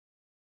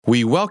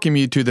We welcome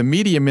you to the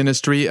media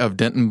ministry of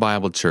Denton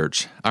Bible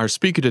Church. Our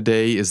speaker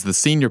today is the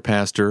senior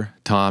pastor,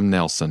 Tom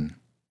Nelson.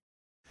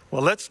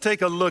 Well, let's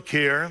take a look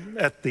here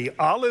at the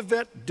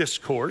Olivet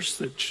Discourse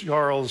that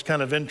Charles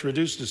kind of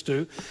introduced us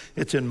to.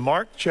 It's in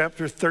Mark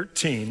chapter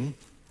 13.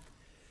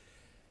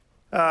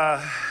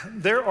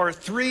 There are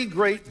three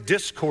great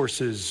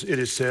discourses, it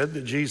is said,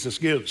 that Jesus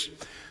gives.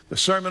 The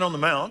Sermon on the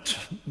Mount,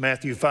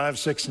 Matthew 5,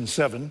 6, and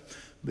 7.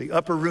 The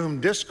Upper Room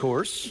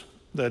Discourse,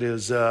 that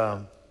is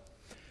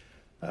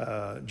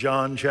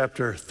John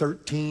chapter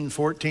 13,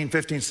 14,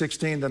 15,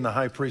 16, then the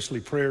high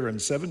priestly prayer in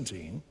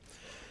 17.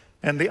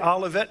 And the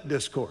Olivet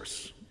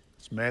Discourse,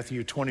 it's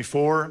Matthew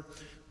 24,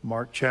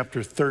 Mark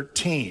chapter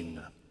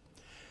 13.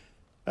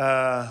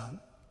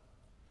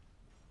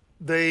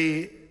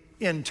 They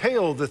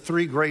entail the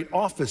three great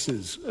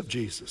offices of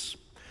Jesus.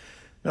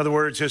 In other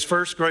words, his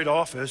first great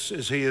office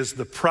is he is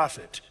the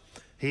prophet.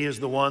 He is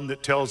the one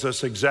that tells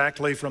us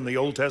exactly from the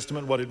Old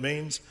Testament what it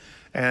means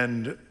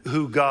and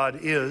who God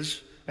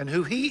is and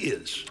who he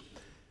is.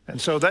 And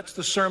so that's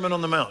the Sermon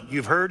on the Mount.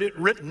 You've heard it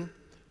written,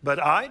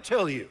 but I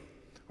tell you,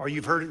 or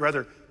you've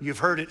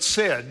heard it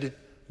said,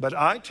 but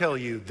I tell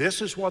you, this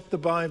is what the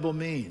Bible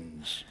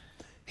means.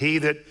 He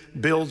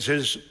that builds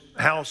his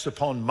house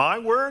upon my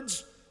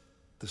words,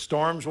 the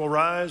storms will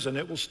rise and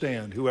it will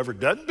stand. Whoever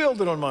doesn't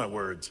build it on my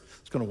words,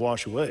 it's going to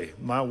wash away.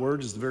 My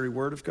word is the very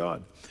word of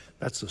God.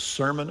 That's the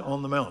Sermon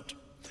on the Mount.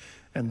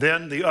 And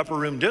then the Upper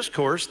Room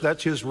Discourse,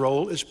 that's his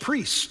role as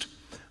priest,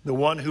 the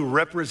one who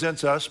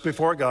represents us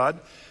before God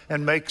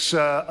and makes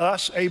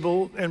us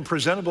able and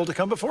presentable to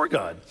come before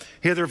God.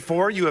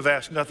 Hitherefore, you have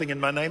asked nothing in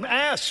my name.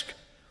 Ask,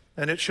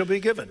 and it shall be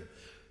given.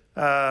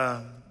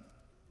 That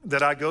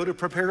I go to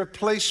prepare a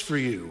place for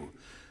you.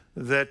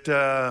 That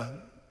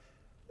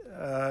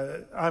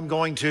I'm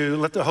going to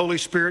let the Holy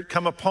Spirit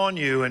come upon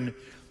you, and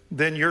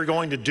then you're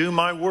going to do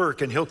my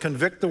work, and he'll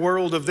convict the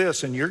world of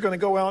this, and you're going to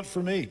go out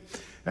for me.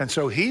 And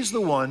so he's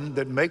the one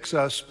that makes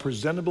us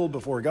presentable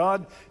before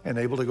God and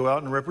able to go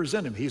out and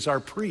represent him. He's our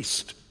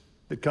priest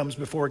that comes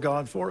before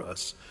God for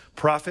us.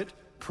 Prophet,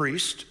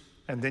 priest,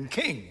 and then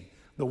king,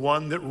 the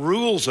one that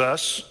rules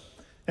us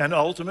and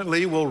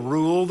ultimately will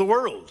rule the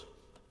world.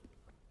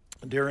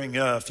 During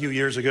a few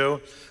years ago,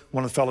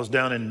 one of the fellows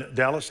down in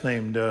Dallas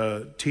named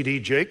T.D.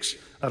 Jakes,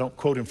 I don't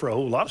quote him for a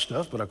whole lot of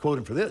stuff, but I quote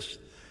him for this.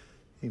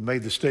 He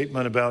made the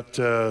statement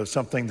about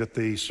something that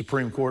the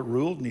Supreme Court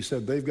ruled, and he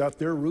said, they've got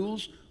their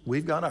rules,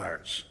 we've got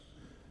ours,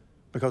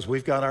 because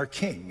we've got our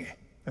king,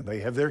 and they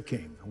have their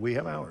king. We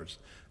have ours.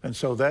 And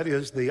so that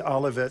is the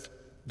Olivet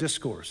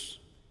Discourse,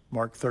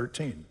 Mark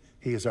 13.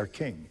 He is our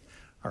king,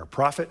 our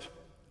prophet,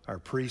 our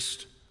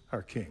priest,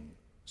 our king.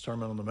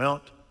 Sermon on the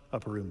Mount,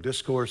 Upper Room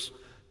Discourse,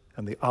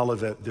 and the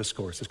Olivet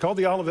Discourse. It's called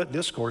the Olivet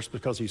Discourse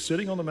because he's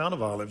sitting on the Mount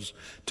of Olives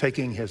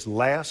taking his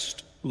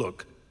last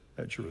look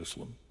at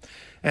Jerusalem.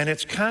 And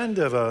it's kind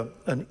of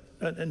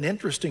an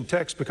interesting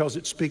text because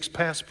it speaks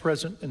past,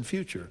 present, and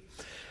future.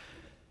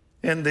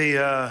 In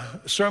the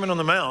Sermon on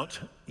the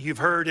Mount, you've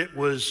heard it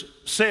was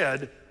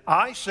said,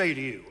 I say to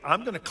you,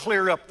 I'm going to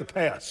clear up the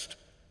past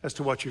as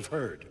to what you've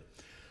heard.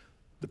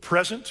 The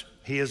present,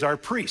 he is our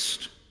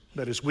priest.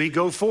 That as we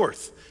go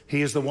forth,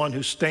 he is the one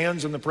who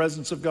stands in the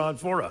presence of God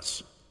for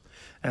us.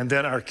 And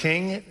then our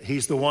king,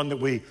 he's the one that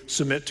we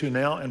submit to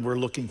now and we're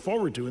looking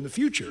forward to in the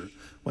future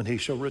when he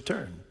shall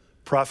return.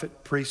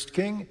 Prophet, priest,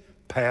 king,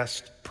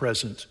 past,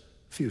 present,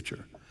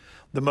 future.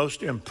 The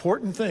most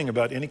important thing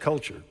about any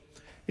culture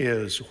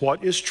is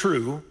what is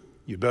true,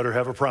 you better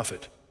have a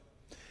prophet.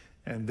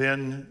 And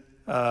then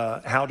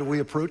how do we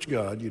approach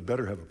God? You'd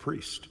better have a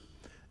priest.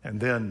 And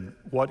then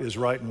what is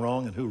right and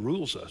wrong and who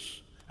rules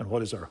us and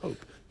what is our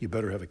hope? You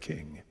better have a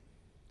king.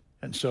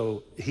 And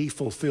so he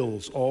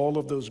fulfills all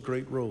of those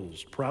great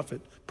roles,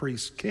 prophet,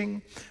 priest,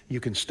 king. You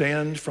can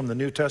stand from the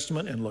New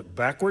Testament and look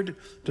backward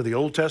to the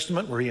Old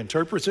Testament where he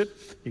interprets it.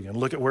 You can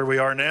look at where we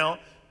are now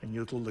and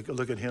you can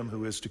look at him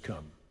who is to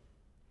come.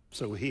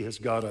 So he has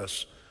got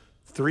us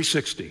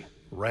 360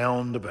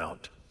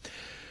 roundabout.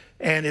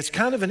 And it's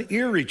kind of an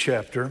eerie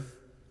chapter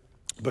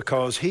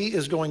because he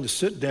is going to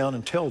sit down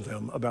and tell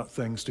them about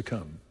things to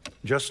come.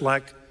 Just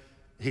like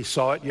he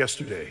saw it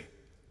yesterday.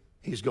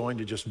 He's going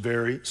to just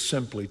very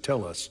simply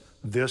tell us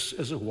this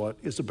is what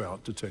is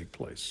about to take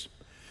place.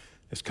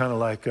 It's kind of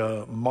like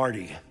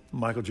Marty,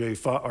 Michael J.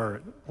 Fox,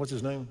 or what's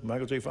his name?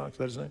 Michael J. Fox, is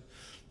that his name?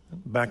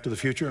 Back to the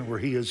Future, where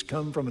he has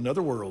come from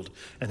another world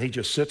and he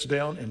just sits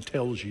down and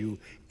tells you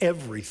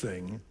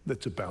everything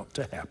that's about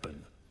to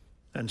happen.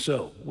 And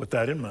so, with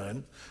that in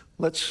mind,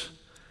 let's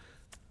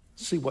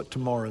see what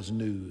tomorrow's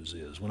news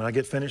is. When I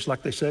get finished,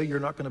 like they say, you're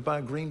not going to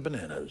buy green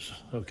bananas,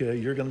 okay?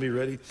 You're going to be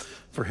ready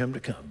for him to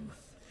come.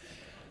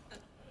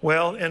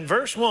 Well, in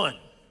verse 1,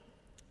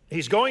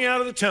 he's going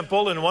out of the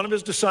temple, and one of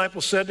his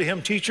disciples said to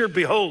him, Teacher,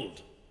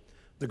 behold.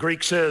 The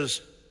Greek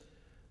says,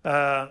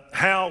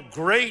 how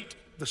great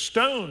the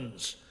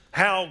stones,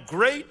 how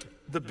great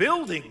the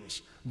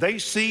buildings. They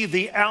see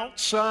the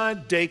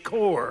outside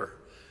decor.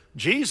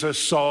 Jesus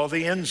saw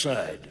the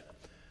inside.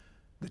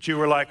 That you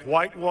were like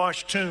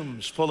whitewashed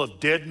tombs full of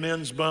dead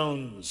men's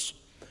bones.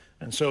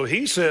 And so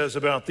he says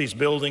about these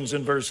buildings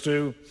in verse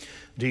 2,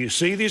 do you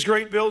see these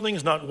great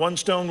buildings? Not one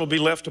stone will be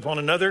left upon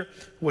another,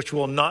 which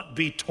will not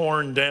be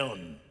torn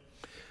down.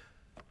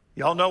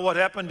 Y'all know what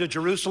happened to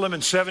Jerusalem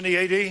in 70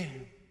 AD?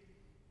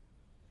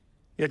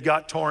 It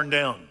got torn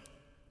down.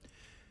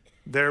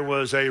 There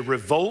was a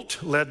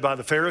revolt led by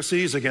the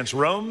Pharisees against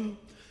Rome.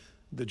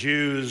 The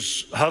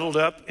Jews huddled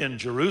up in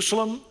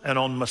Jerusalem and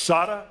on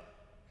Masada.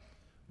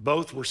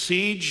 Both were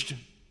sieged.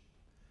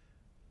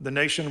 The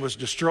nation was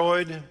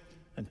destroyed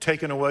and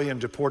taken away and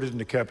deported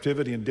into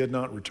captivity and did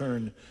not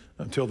return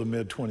until the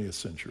mid-20th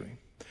century.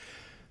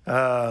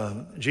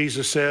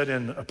 Jesus said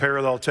in a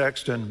parallel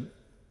text in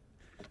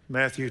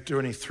Matthew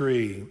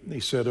 23, he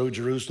said, "O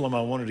Jerusalem,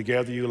 I wanted to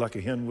gather you like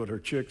a hen would her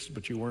chicks,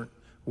 but you weren't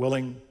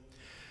willing.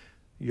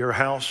 Your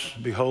house,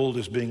 behold,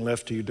 is being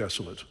left to you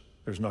desolate.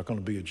 There's not going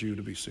to be a Jew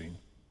to be seen.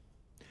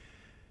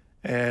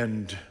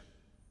 And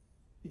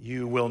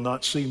you will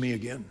not see me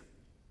again.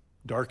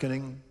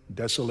 Darkening,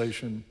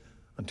 desolation,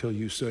 until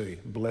you say,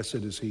 blessed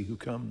is he who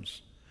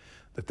comes."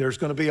 That there's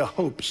going to be a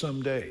hope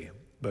someday.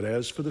 But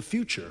as for the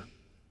future,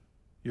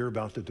 you're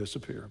about to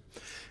disappear.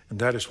 And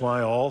that is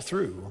why all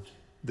through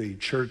the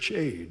church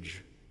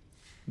age,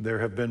 there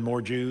have been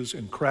more Jews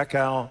in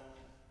Krakow,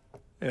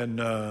 in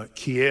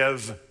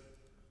Kiev,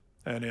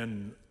 and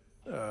in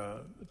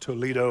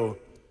Toledo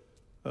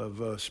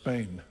of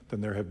Spain than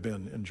there have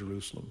been in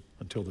Jerusalem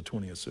until the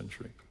 20th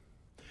century.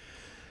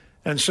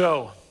 And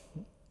so,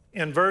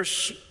 in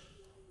verse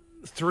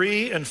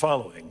 3 and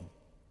following,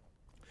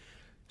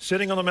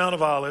 sitting on the Mount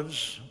of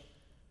Olives,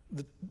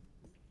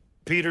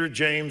 Peter,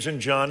 James, and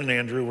John, and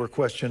Andrew were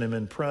questioning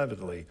him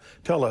privately.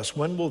 Tell us,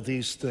 when will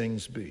these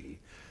things be?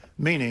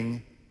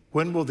 Meaning,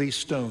 when will these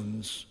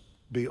stones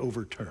be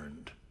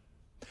overturned?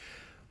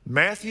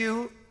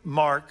 Matthew,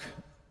 Mark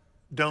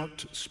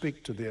don't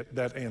speak to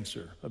that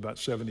answer about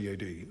 70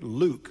 AD.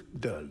 Luke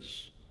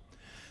does.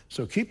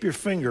 So keep your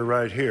finger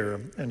right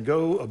here and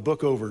go a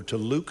book over to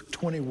Luke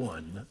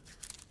 21,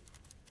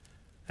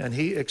 and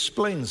he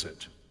explains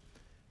it.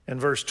 In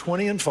verse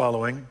 20 and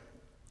following,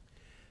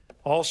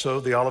 also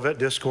the Olivet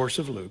Discourse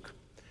of Luke,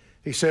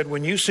 he said,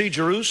 when you see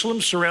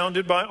Jerusalem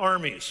surrounded by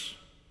armies,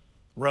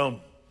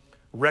 Rome,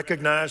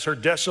 recognize her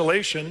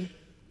desolation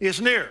is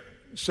near,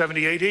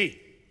 70 AD.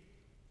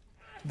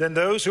 Then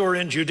those who are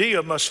in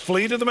Judea must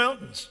flee to the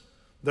mountains.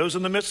 Those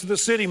in the midst of the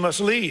city must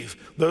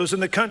leave. Those in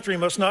the country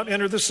must not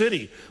enter the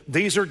city.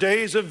 These are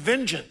days of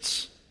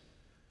vengeance.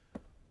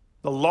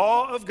 The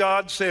law of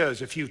God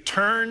says, if you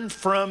turn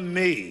from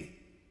me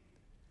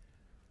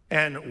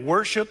and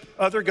worship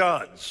other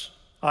gods,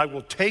 I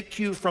will take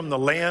you from the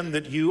land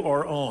that you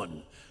are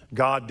on.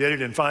 God did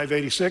it in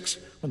 586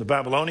 when the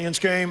Babylonians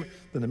came,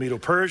 then the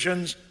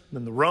Medo-Persians,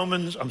 then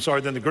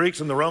the Greeks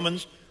and the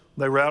Romans.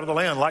 They were out of the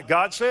land, like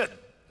God said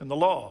in the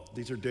law.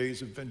 These are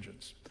days of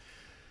vengeance.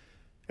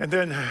 And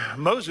then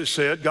Moses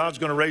said, God's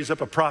going to raise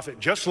up a prophet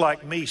just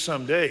like me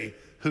someday.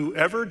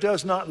 Whoever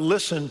does not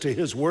listen to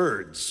his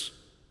words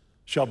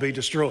shall be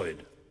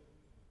destroyed.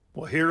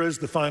 Well, here is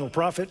the final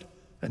prophet,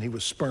 and he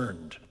was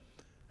spurned.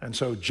 And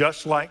so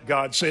just like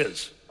God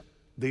says,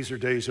 these are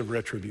days of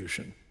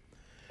retribution.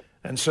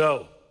 And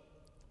so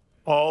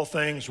all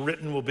things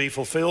written will be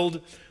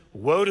fulfilled.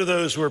 Woe to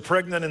those who are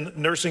pregnant and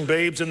nursing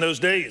babes in those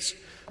days.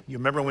 You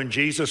remember when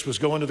Jesus was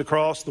going to the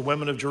cross, the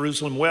women of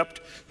Jerusalem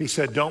wept. He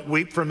said, don't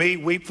weep for me,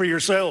 weep for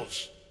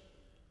yourselves,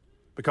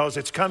 because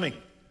it's coming.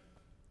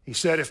 He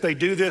said, if they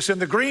do this in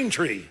the green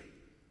tree,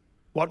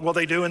 what will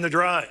they do in the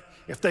dry?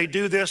 If they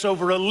do this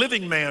over a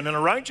living man and a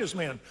righteous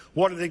man,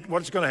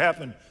 what's going to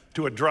happen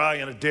to a dry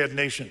and a dead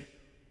nation?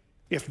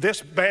 If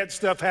this bad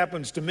stuff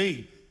happens to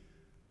me,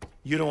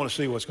 you don't want to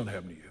see what's going to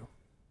happen to you.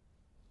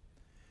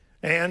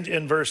 And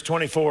in verse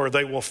 23,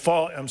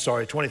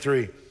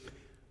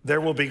 there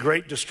will be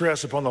great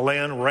distress upon the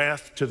land,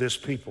 wrath to this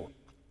people.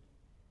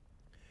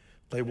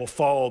 They will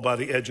fall by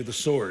the edge of the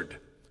sword,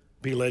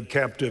 be led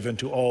captive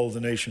into all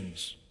the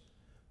nations.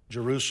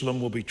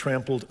 Jerusalem will be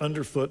trampled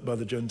underfoot by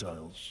the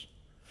Gentiles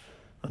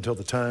until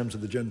the times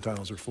of the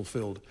Gentiles are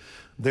fulfilled.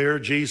 There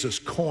Jesus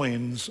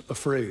coins a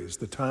phrase,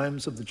 the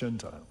times of the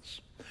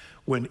Gentiles,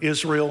 when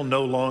Israel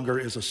no longer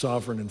is a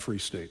sovereign and free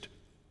state.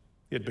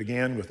 It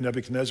began with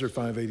Nebuchadnezzar,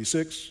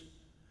 586.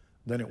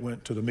 Then it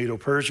went to the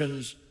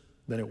Medo-Persians.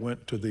 Then it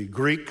went to the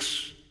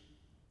Greeks.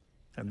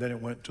 And then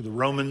it went to the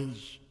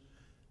Romans.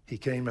 He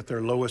came at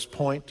their lowest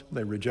point.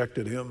 They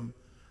rejected him.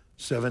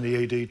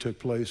 70 AD took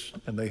place,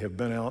 and they have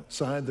been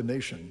outside the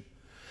nation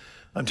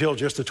until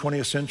just the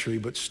 20th century,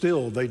 but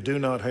still they do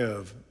not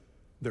have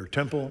their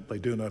temple, they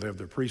do not have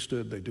their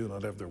priesthood, they do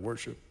not have their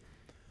worship.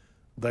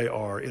 They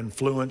are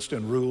influenced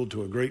and ruled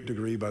to a great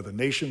degree by the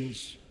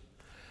nations,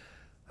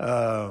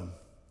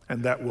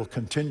 and that will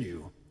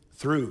continue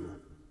through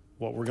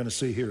what we're going to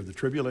see here, the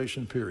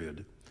tribulation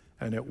period,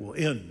 and it will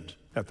end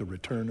at the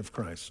return of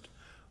Christ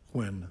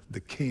when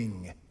the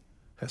King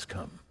has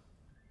come.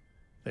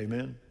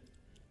 Amen?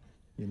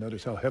 You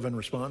notice how heaven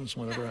responds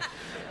whenever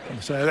I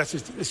say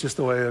it's just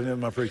the way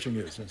my preaching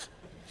is.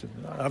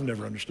 I've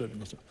never understood it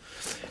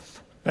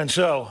myself. And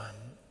so,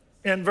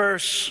 in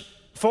verse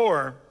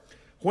 4,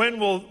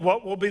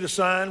 What will be the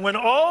sign? When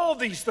all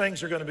these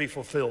things are going to be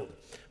fulfilled.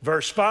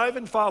 Verse 5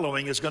 and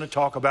following is going to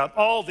talk about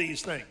all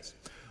these things.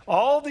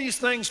 All these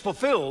things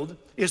fulfilled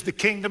is the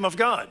kingdom of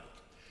God.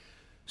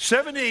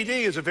 70 AD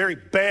is a very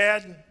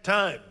bad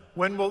time.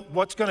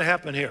 What's going to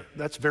happen here?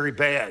 That's very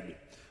bad.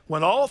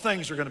 When all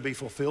things are going to be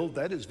fulfilled,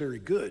 that is very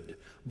good.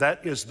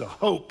 That is the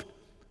hope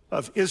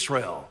of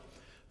Israel.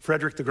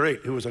 Frederick the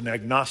Great, who was an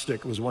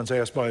agnostic, was once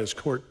asked by his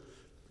court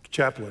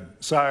chaplain,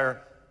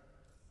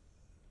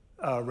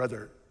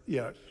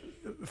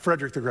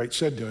 Frederick the Great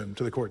said to him,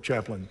 to the court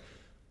chaplain,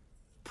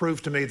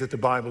 "Prove to me that the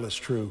Bible is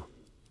true."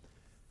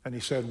 And he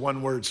said,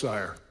 "One word,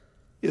 sire,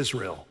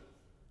 Israel."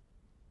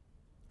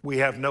 We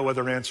have no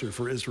other answer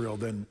for Israel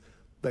than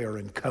they are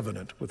in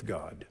covenant with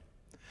God.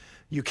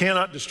 You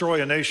cannot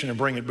destroy a nation and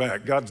bring it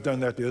back. God's done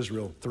that to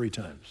Israel 3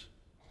 times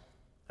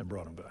and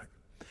brought them back.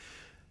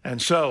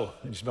 And so,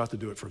 he's about to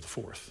do it for the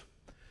 4th.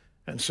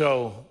 And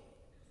so,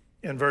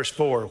 in verse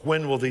 4,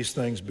 when will these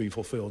things be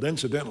fulfilled?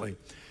 Incidentally,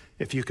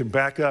 if you can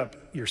back up,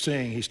 you're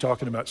seeing he's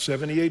talking about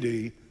 70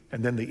 AD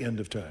and then the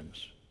end of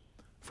times.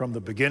 From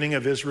the beginning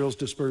of Israel's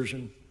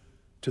dispersion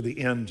to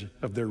the end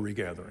of their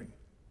regathering.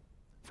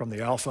 From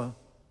the Alpha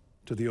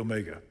to the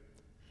Omega.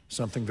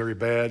 Something very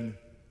bad,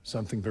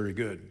 something very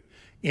good.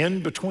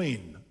 In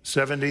between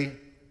 70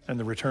 and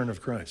the return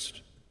of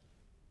Christ.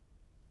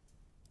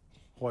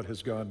 What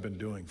has God been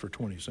doing for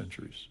 20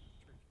 centuries?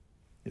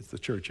 It's the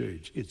church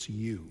age. It's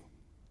you.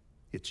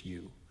 It's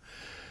you.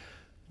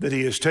 That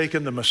he has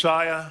taken the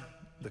Messiah,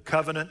 the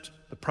covenant,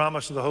 the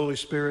promise of the Holy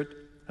Spirit,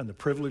 and the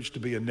privilege to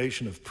be a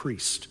nation of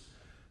priests.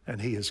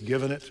 And he has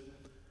given it.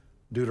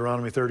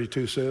 Deuteronomy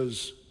 32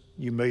 says,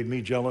 "You made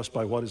me jealous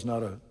by what is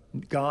not a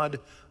God.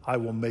 I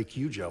will make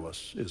you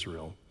jealous,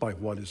 Israel, by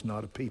what is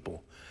not a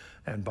people.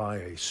 And by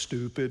a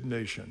stupid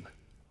nation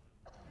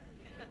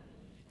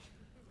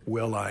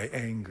will I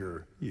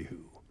anger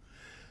you."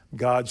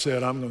 God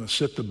said, "I'm going to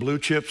sit the blue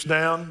chips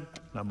down,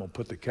 and I'm going to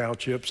put the cow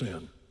chips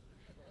in."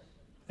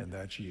 And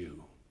that's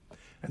you.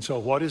 And so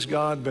what has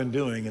God been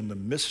doing in the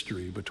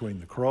mystery between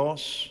the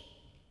cross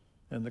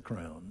and the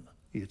crown?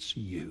 It's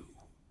you.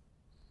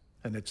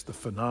 And it's the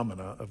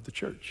phenomena of the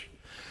church.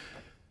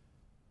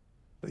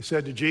 They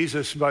said to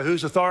Jesus, "By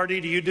whose authority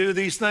do you do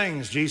these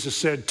things?" Jesus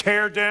said,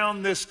 "Tear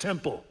down this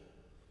temple,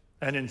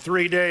 and in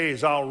 3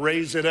 days I'll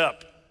raise it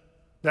up."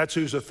 That's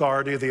whose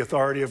authority? The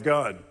authority of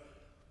God.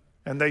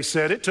 And they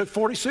said, "It took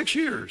 46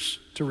 years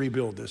to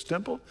rebuild this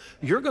temple.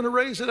 You're going to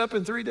raise it up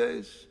in 3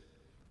 days?"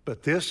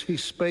 But this he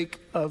spake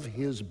of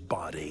his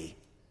body.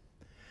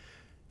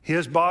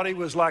 His body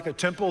was like a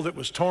temple that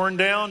was torn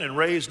down and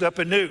raised up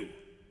anew.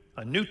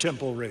 A new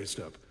temple raised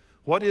up.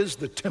 What is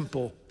the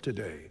temple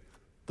today?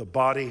 The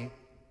body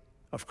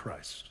of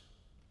Christ.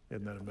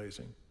 Isn't that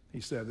amazing?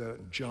 He said that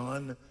in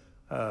John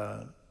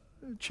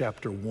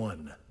chapter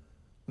 1.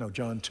 No,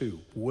 John 2,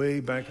 way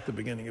back at the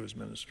beginning of his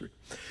ministry.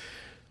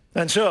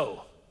 And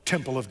so,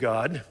 temple of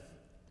God,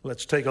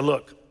 let's take a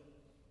look.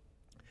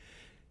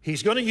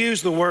 He's going to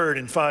use the word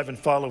in 5 and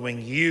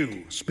following,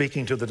 you,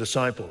 speaking to the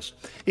disciples.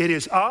 It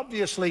is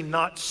obviously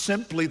not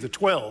simply the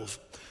 12,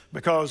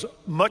 because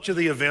much of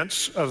the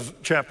events of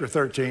chapter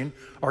 13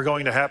 are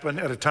going to happen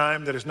at a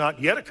time that has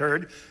not yet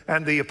occurred,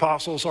 and the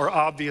apostles are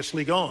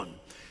obviously gone.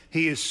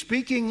 He is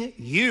speaking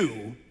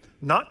you,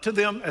 not to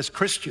them as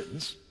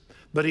Christians,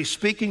 but he's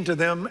speaking to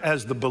them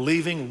as the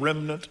believing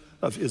remnant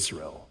of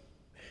Israel.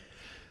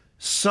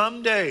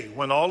 Someday,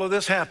 when all of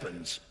this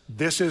happens,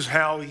 this is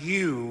how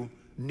you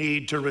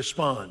need to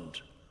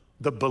respond,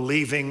 the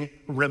believing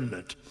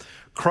remnant.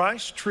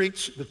 Christ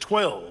treats the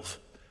 12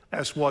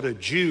 as what a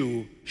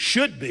Jew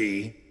should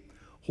be,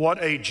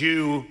 what a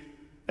Jew,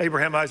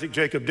 Abraham, Isaac,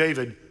 Jacob,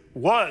 David,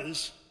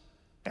 was,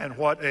 and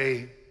what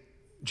a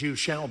Jew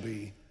shall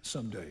be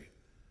someday.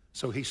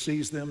 So he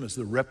sees them as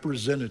the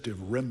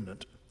representative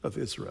remnant of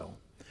Israel.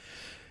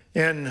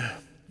 And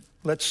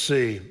let's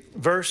see,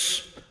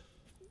 verse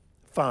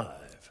 5.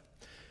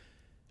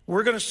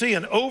 We're going to see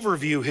an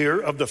overview here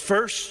of the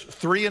first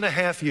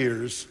 3.5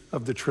 years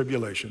of the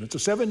tribulation. It's a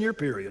 7-year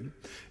period.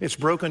 It's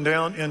broken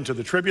down into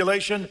the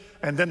tribulation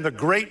and then the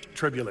great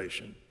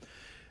tribulation.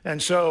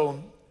 And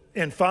so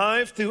in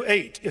 5 through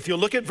 8, if you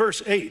look at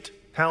verse 8,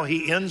 how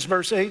he ends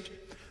verse 8,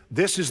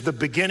 this is the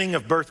beginning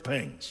of birth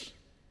pangs.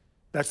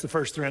 That's the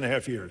first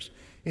 3.5 years.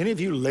 Any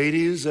of you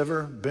ladies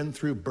ever been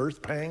through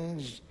birth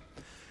pangs?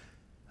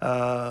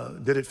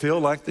 Did it feel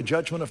like the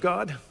judgment of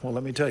God? Well,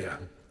 let me tell you,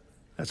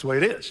 that's the way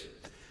it is.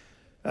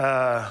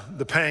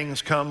 The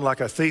pangs come like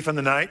a thief in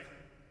the night,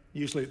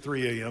 usually at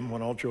 3 a.m.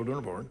 when all children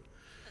are born.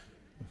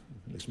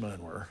 At least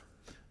mine were.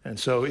 And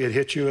so it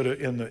hits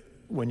you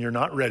when you're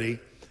not ready,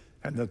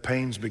 and the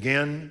pains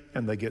begin,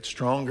 and they get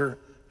stronger,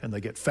 and they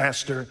get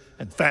faster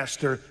and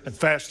faster and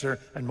faster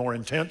and more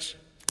intense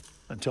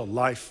until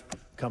life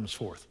comes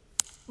forth.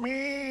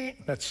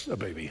 That's a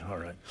baby, all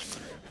right.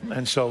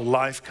 And so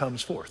life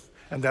comes forth,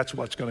 and that's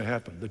what's going to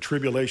happen. The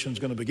tribulation's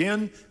going to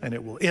begin, and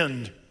it will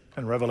end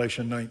in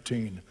Revelation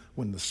 19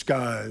 when the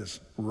skies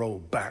roll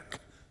back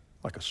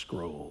like a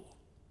scroll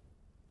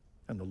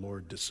and the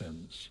Lord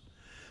descends.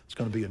 It's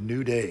going to be a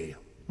new day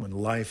when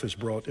life is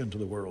brought into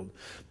the world.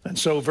 And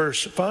so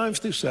verse 5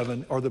 through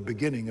 7 are the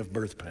beginning of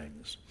birth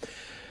pangs.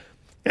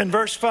 In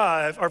verse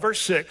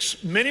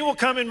 6, many will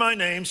come in my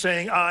name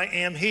saying, I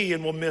am he,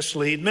 and will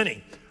mislead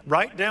many.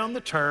 Write down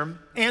the term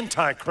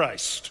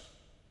Antichrist.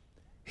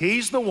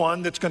 He's the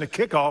one that's going to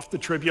kick off the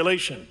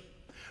tribulation.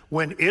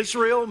 When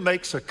Israel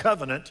makes a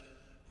covenant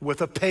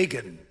with a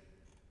pagan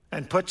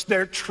and puts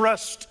their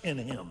trust in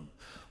him,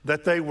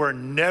 that they were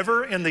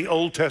never in the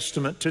Old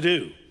Testament to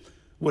do,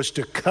 was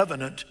to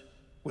covenant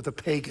with a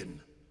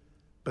pagan.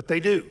 But they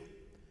do.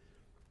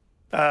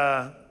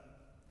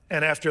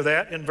 And after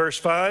that, in verse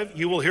 5,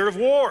 you will hear of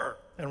war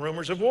and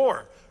rumors of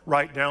war.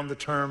 Write down the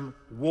term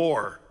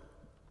war.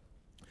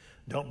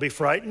 Don't be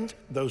frightened.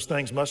 Those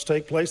things must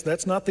take place.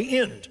 That's not the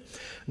end.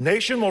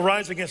 Nation will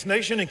rise against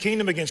nation and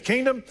kingdom against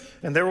kingdom,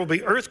 and there will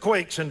be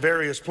earthquakes in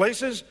various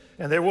places,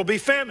 and there will be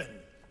famine.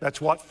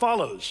 That's what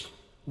follows.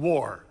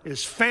 War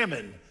is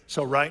famine.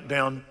 So write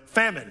down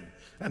famine.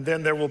 And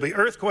then there will be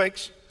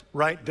earthquakes.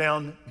 Write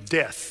down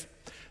death.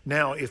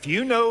 Now, if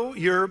you know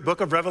your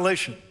book of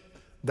Revelation,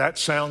 that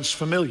sounds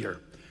familiar.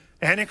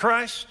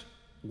 Antichrist,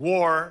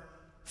 war,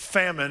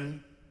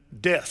 famine,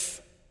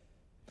 death.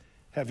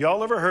 Have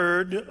y'all ever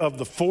heard of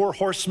the 4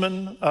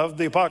 horsemen of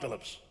the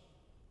apocalypse?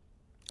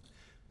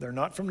 They're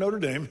not from Notre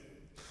Dame,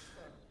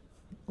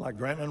 like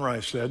Grantland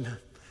Rice said.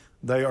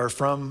 They are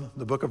from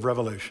the book of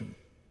Revelation.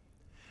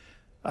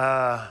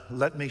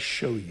 Let me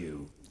show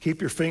you. Keep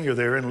your finger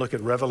there and look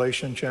at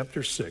Revelation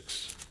chapter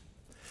 6.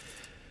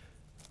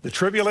 The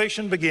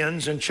tribulation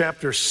begins in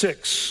chapter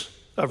 6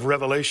 of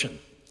Revelation.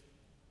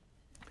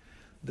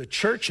 The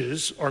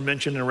churches are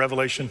mentioned in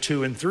Revelation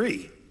 2 and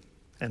 3.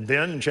 And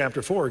then in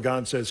chapter 4,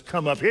 God says,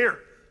 come up here.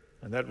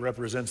 And that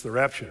represents the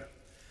rapture.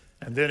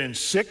 And then in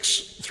 6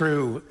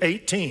 through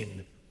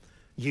 18,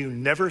 you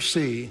never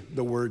see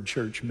the word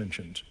church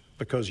mentioned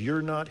because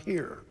you're not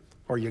here.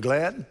 Are you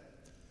glad?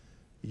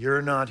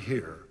 You're not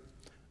here.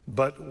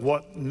 But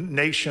what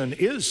nation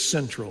is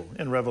central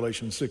in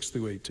Revelation 6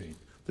 through 18?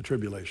 The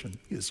tribulation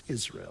is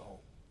Israel.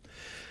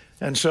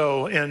 And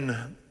so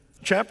in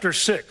chapter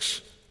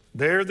 6,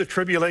 there the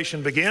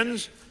tribulation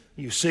begins.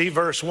 You see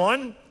verse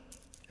 1.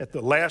 At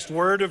the last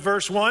word of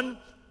verse 1,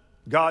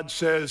 God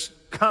says,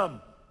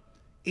 come.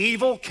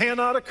 Evil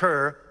cannot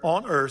occur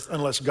on earth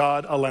unless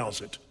God allows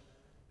it.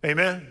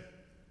 Amen?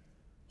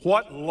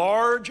 What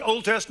large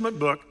Old Testament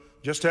book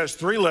just has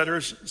 3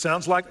 letters,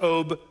 sounds like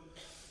Ob.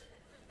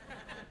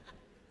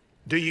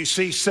 Do you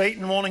see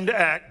Satan wanting to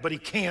act, but he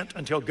can't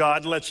until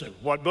God lets him?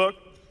 What book?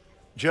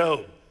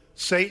 Job.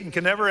 Satan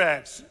can never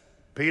act.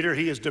 Peter,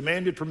 he has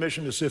demanded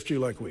permission to sift you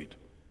like wheat,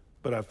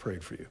 but I've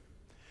prayed for you.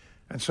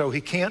 And so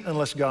he can't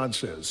unless God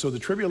says. So the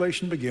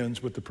tribulation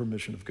begins with the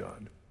permission of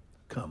God.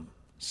 Come,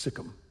 sick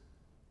 'em.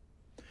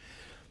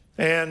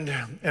 And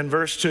in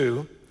verse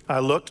 2, I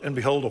looked and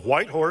behold a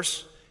white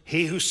horse.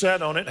 He who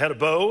sat on it had a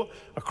bow.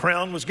 A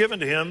crown was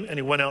given to him, and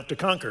he went out to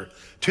conquer.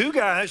 2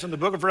 guys in the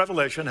book of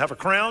Revelation have a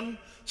crown,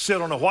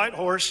 sit on a white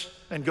horse,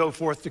 and go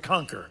forth to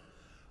conquer.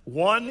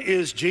 One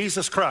is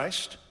Jesus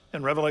Christ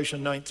in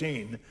Revelation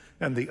 19,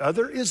 and the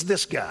other is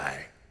this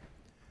guy.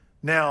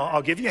 Now,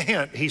 I'll give you a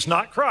hint. He's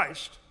not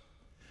Christ.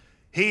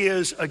 He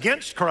is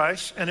against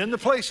Christ and in the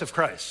place of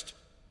Christ.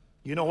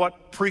 You know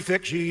what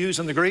prefix you use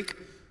in the Greek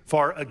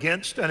for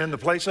against and in the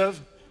place of?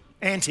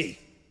 Anti.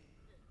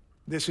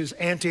 This is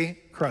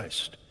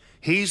Antichrist.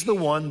 He's the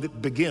one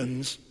that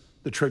begins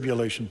the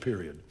tribulation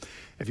period.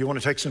 If you want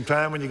to take some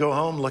time when you go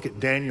home, look at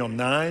Daniel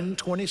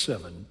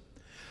 9:27.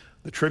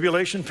 The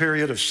tribulation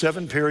period of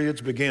 7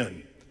 periods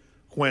begin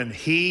when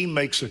he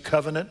makes a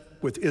covenant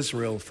with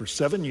Israel for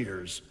 7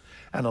 years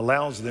and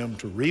allows them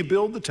to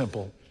rebuild the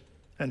temple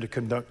and to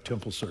conduct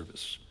temple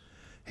service.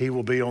 He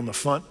will be on the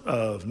front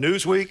of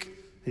Newsweek.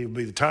 He will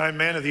be the Time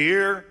Man of the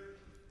Year.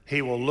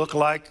 He will look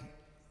like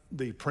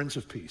the Prince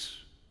of Peace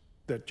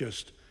that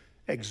just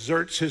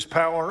exerts his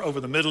power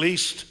over the Middle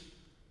East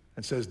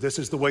and says this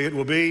is the way it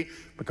will be,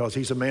 because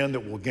he's a man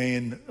that will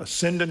gain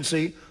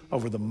ascendancy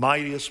over the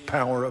mightiest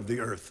power of the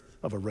earth,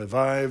 of a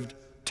revived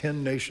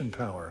 10-nation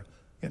power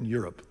in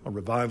Europe, a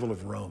revival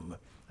of Rome.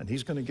 And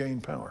he's going to gain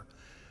power.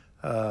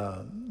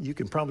 You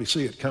can probably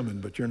see it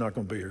coming, but you're not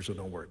going to be here, so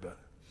don't worry about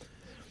it.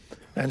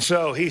 And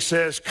so he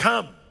says,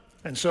 come.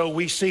 And so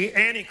we see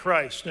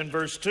Antichrist in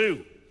verse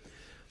 2.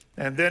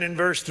 And then in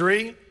verse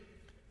 3,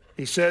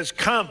 he says,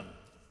 come.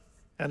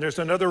 And there's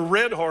another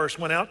red horse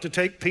went out to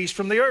take peace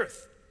from the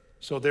earth.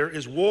 So there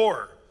is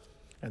war.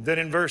 And then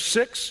in verse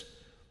 6,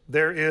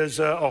 there is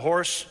a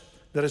horse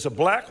that is a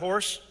black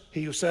horse.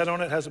 He who sat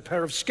on it has a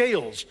pair of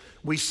scales.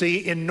 We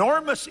see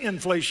enormous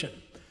inflation.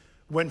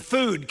 When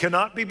food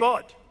cannot be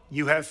bought,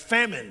 you have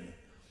famine.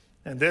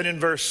 And then in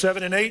verse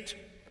 7 and 8,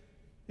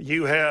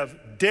 you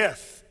have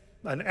death,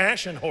 an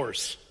ashen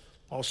horse.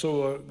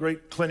 Also a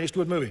great Clint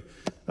Eastwood movie.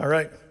 All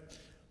right.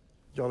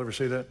 Did y'all ever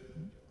see that?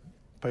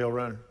 Pale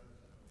Rider?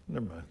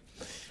 Never mind.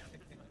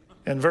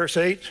 In verse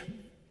 8,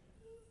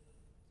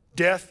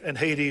 death and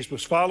Hades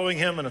was following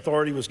him, and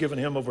authority was given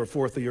him over a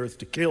fourth of the earth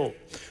to kill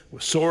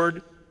with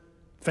sword,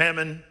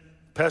 famine,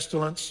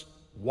 pestilence,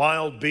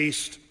 wild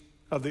beast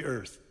of the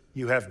earth.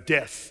 you have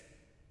death.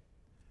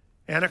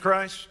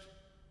 Antichrist,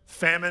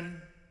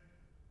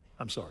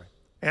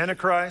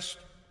 Antichrist,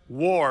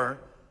 war,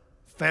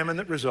 famine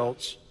that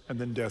results, and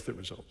then death that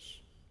results.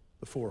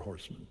 The four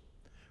horsemen.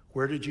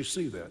 Where did you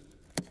see that?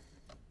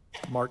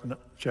 Mark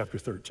chapter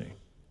 13.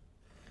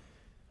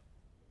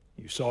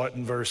 You saw it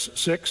in verse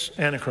 6,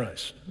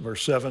 Antichrist.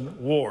 Verse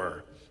 7,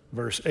 war.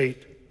 Verse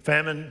 8,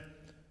 famine.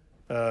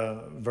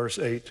 Verse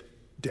 8,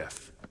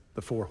 death.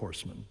 The four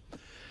horsemen.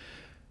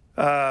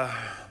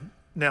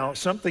 Now,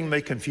 something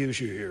may confuse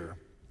you here.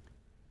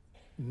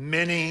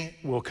 Many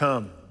will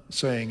come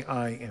saying,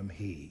 I am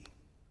he.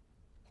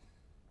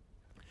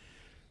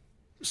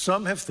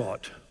 Some have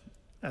thought,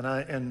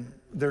 and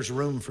there's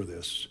room for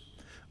this,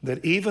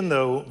 that even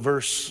though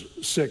verse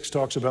 6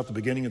 talks about the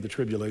beginning of the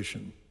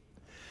tribulation,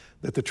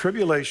 that the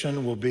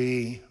tribulation will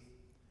be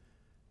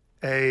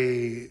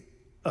an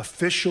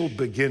official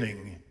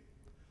beginning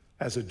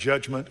as a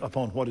judgment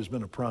upon what has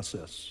been a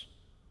process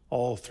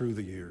all through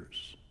the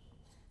years.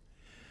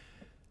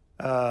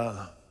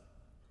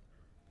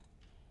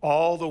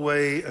 All the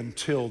way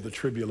until the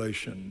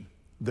tribulation,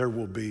 there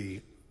will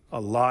be a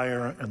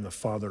liar and the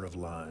father of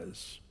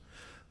lies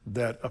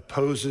that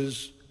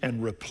opposes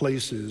and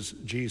replaces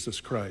Jesus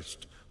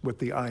Christ with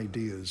the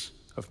ideas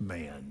of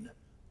man.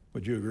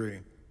 Would you agree?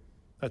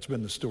 That's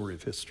been the story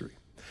of history.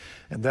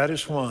 And that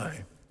is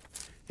why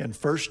in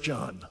 1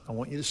 John, I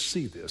want you to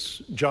see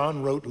this.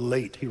 John wrote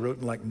late. He wrote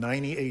in like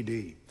 90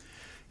 AD.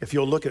 If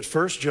you'll look at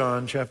 1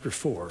 John chapter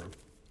 4,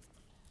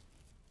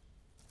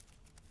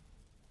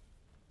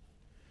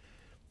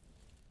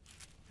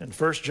 in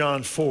 1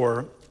 John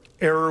 4,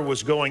 error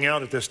was going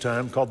out at this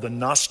time called the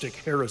Gnostic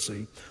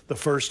heresy, the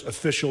first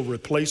official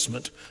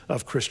replacement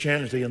of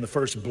Christianity and the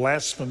first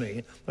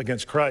blasphemy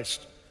against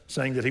Christ,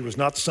 saying that he was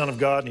not the Son of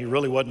God and he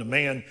really wasn't a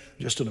man,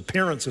 just an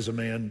appearance as a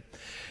man.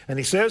 And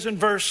he says in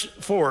verse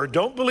 4,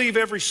 don't believe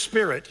every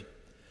spirit,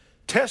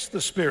 test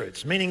the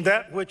spirits, meaning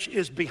that which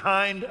is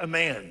behind a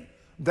man,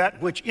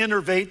 that which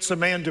innervates a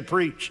man to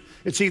preach.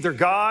 It's either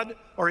God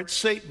or it's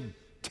Satan.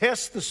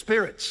 Test the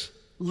spirits.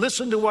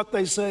 Listen to what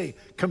they say.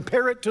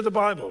 Compare it to the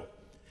Bible.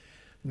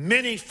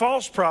 Many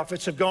false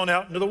prophets have gone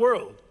out into the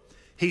world.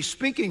 He's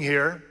speaking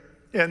here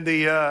in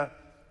the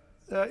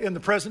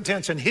present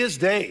tense. In his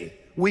day,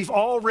 we've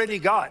already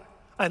got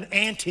an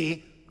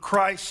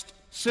anti-Christ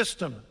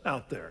system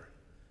out there.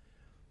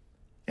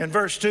 In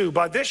verse 2,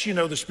 by this you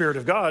know the Spirit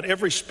of God.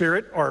 Every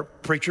spirit or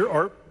preacher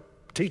or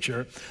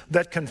teacher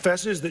that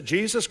confesses that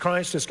Jesus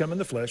Christ has come in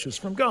the flesh is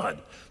from God,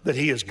 that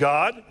he is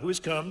God who has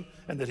come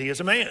and that he is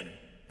a man,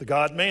 the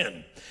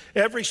God-man.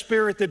 Every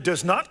spirit that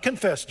does not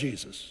confess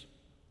Jesus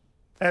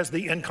as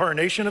the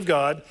incarnation of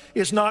God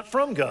is not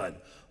from God.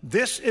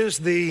 This is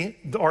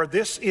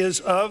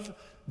of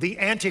the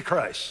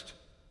Antichrist,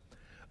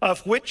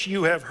 of which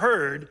you have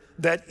heard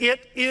that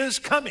it is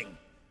coming.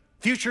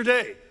 Future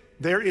day.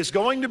 There is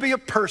going to be a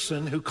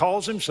person who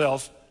calls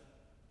himself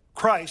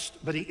Christ,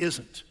 but he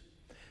isn't.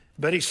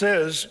 But he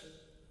says,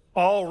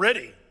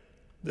 already,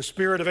 the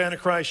spirit of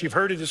Antichrist, you've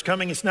heard it is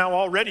coming. It's now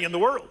already in the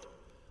world,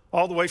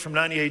 all the way from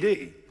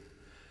 90 AD.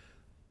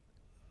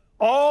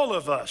 All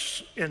of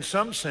us, in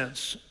some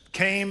sense,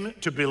 came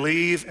to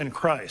believe in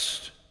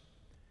Christ,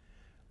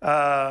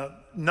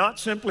 not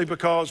simply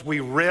because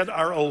we read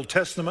our Old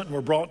Testament and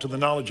were brought to the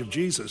knowledge of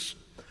Jesus,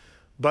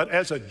 but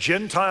as a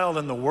Gentile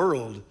in the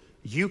world,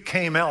 you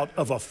came out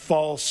of a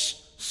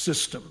false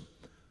system.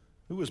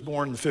 Who was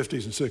born in the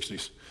 50s and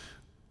 60s?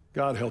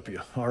 God help you,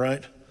 all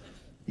right?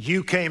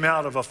 You came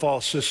out of a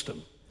false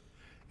system.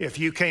 If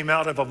you came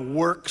out of a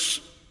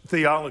works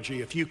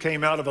theology, if you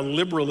came out of a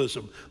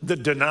liberalism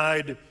that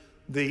denied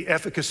the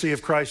efficacy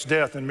of Christ's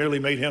death and merely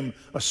made him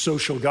a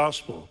social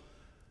gospel,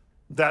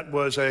 that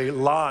was a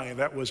lie.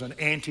 That was an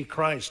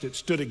antichrist. It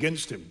stood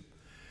against him.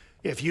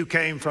 If you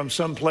came from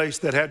some place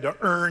that had to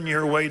earn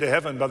your way to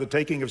heaven by the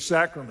taking of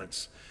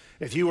sacraments,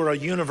 if you were a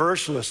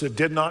universalist that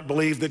did not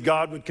believe that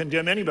God would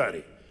condemn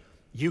anybody,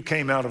 you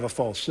came out of a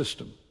false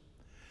system.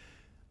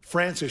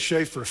 Francis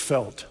Schaeffer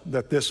felt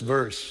that this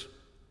verse,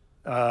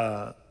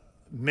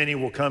 many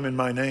will come in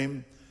my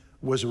name,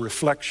 was a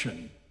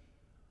reflection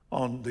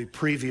on the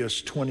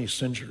previous 20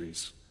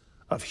 centuries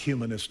of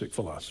humanistic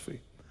philosophy,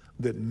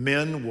 that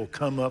men will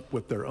come up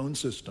with their own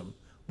system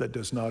that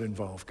does not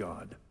involve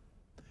God.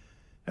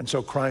 And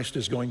so Christ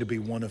is going to be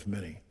one of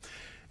many.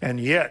 And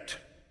yet,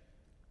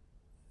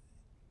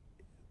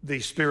 the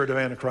spirit of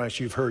Antichrist,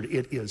 you've heard,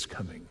 it is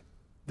coming.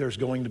 There's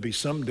going to be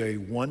someday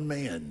one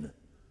man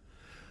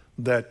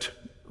that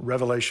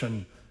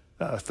Revelation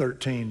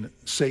 13,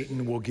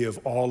 Satan will give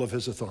all of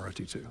his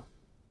authority to.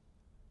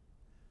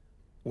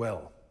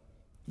 Well,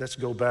 let's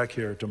go back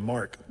here to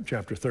Mark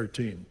chapter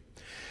 13.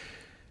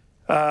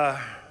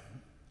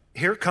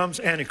 Here comes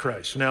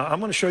Antichrist. Now, I'm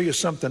going to show you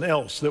something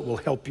else that will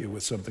help you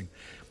with something.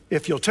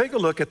 If you'll take a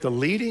look at the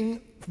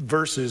leading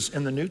verses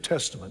in the New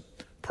Testament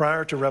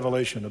prior to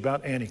Revelation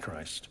about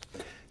Antichrist,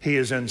 he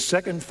is in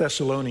 2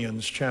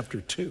 Thessalonians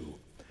chapter 2.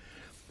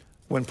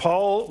 When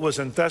Paul was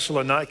in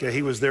Thessalonica,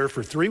 he was there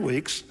for 3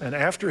 weeks, and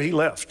after he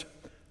left,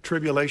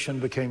 tribulation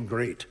became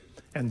great.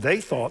 And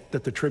they thought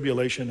that the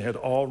tribulation had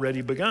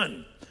already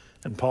begun.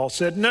 And Paul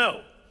said,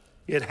 no,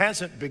 it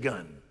hasn't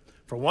begun.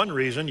 For one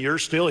reason, you're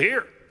still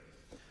here.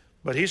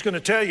 But he's going to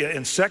tell you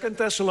in 2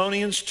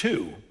 Thessalonians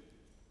 2,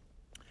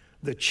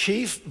 the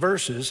chief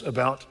verses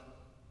about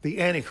the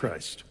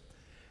Antichrist.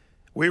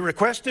 We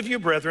request of you,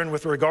 brethren,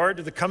 with regard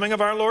to the coming of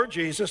our Lord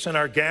Jesus and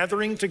our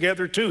gathering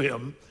together to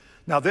him.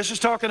 Now, this is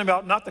talking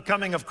about not the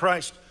coming of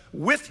Christ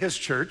with his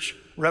church,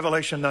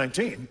 Revelation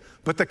 19,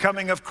 but the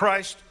coming of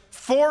Christ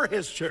for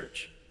his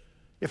church.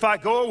 If I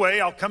go away,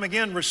 I'll come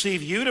again,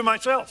 receive you to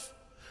myself.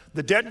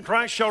 The dead in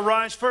Christ shall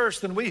rise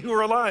first, and we who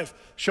are alive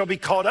shall be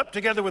caught up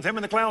together with him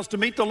in the clouds to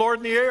meet the Lord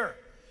in the air.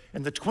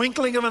 In the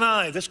twinkling of an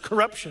eye, this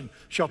corruption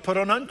shall put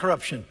on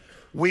uncorruption.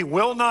 We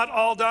will not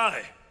all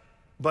die,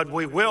 but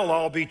we will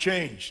all be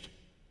changed.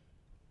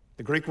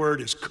 The Greek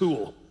word is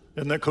cool.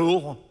 Isn't that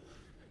cool?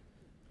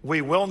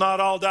 We will not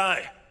all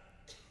die,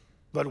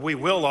 but we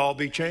will all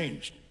be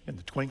changed in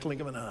the twinkling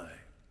of an eye.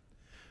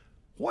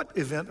 What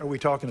event are we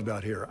talking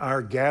about here?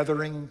 Our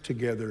gathering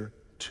together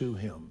to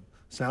him.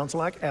 Sounds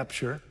like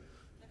apture.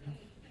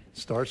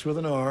 Starts with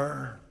an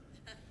R.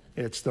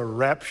 It's the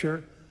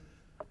rapture.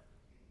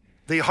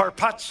 The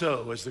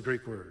harpazo is the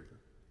Greek word.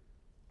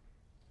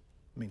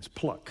 It means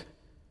pluck.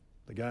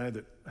 The guy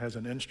that has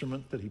an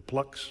instrument that he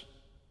plucks,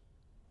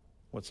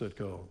 what's that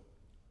called?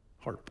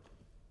 Harp.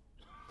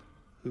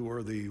 Who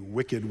are the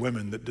wicked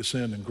women that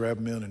descend and grab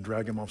men and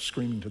drag them off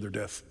screaming to their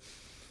death?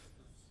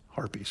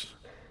 Harpies.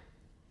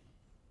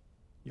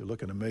 You're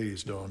looking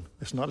amazed, Dawn.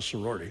 It's not a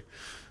sorority.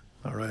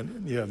 All right?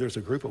 Yeah, there's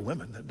a group of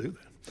women that do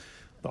that.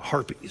 The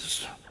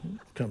harpies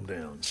come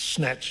down,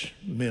 snatch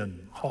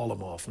men, haul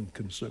them off, and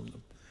consume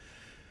them.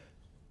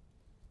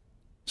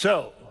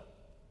 So,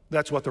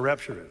 that's what the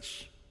rapture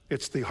is.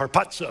 It's the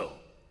harpazo,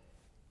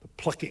 the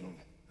plucking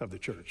of the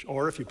church.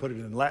 Or if you put it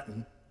in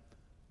Latin,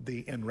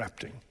 the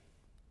enrapting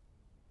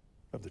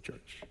of the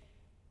church.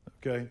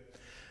 Okay?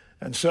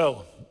 And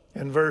so,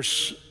 in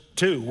verse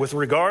 2, with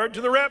regard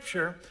to the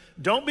rapture,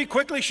 don't be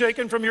quickly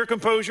shaken from your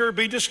composure or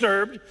be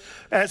disturbed,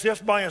 as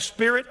if by a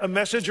spirit, a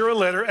message, or a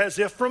letter, as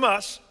if from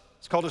us.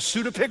 It's called a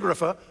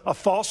pseudepigrapha, a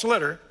false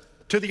letter,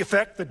 to the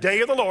effect the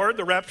day of the Lord,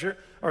 the rapture,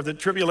 or the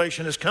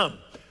tribulation has come.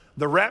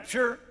 The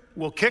rapture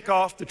will kick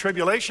off the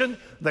tribulation.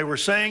 They were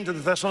saying to the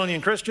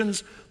Thessalonian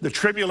Christians, the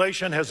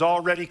tribulation has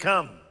already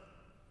come.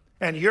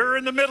 And you're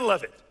in the middle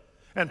of it.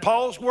 And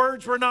Paul's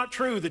words were not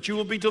true, that you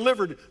will be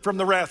delivered from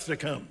the wrath to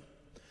come.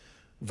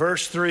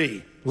 Verse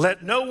 3,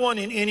 let no one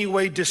in any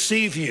way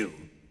deceive you.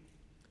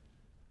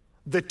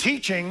 The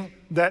teaching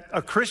that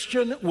a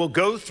Christian will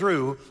go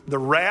through the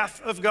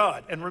wrath of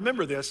God. And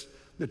remember this,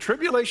 the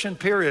tribulation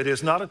period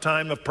is not a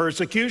time of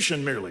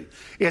persecution merely.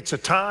 It's a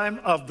time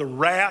of the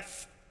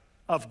wrath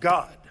of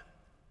God.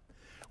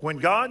 When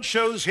God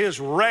shows his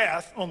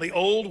wrath on the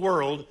old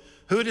world,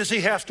 who does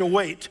he have to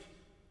wait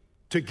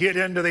to get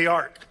into the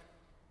ark?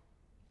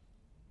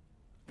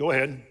 Go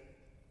ahead.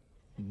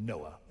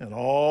 Noah and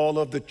all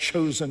of the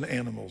chosen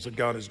animals that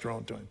God has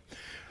drawn to him.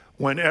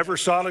 Whenever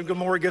Sodom and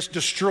Gomorrah gets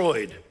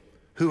destroyed,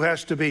 who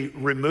has to be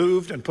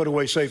removed and put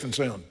away safe and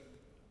sound?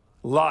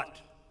 Lot.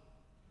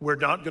 We're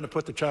not going to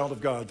put the child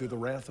of God through the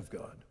wrath of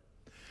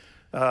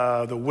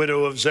God. The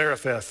widow of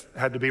Zarephath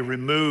had to be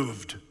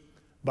removed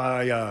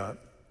by the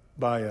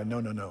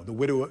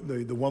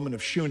woman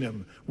of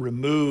Shunem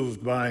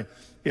removed by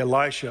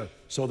Elisha,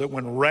 so that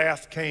when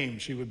wrath came,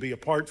 she would be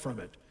apart from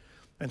it.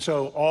 And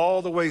so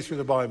all the way through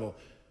the Bible,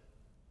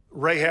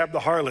 Rahab the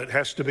harlot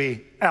has to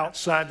be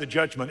outside the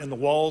judgment in the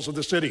walls of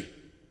the city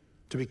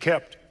to be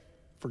kept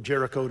for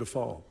Jericho to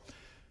fall.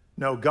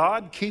 No,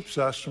 God keeps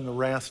us from the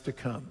wrath to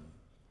come.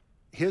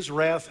 His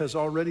wrath has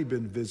already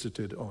been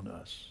visited on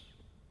us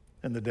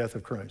in the death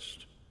of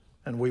Christ,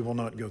 and we will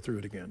not go through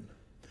it again.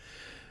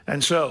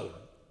 And so,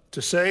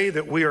 to say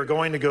that we are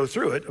going to go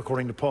through it,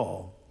 according to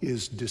Paul,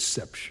 is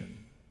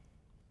deception.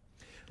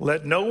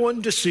 Let no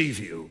one deceive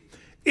you.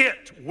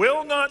 It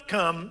will not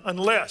come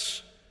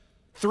unless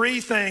three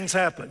things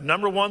happen.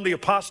 Number one, the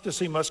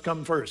apostasy must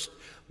come first.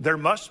 There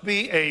must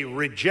be a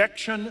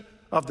rejection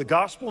of the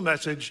gospel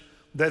message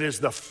that is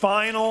the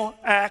final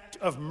act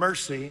of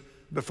mercy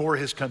before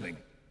his coming.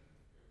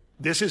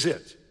 This is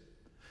it.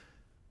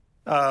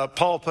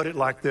 Paul put it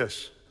like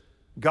this.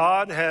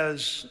 God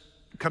has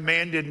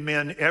commanded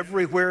men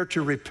everywhere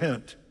to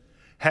repent,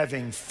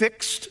 having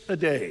fixed a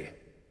day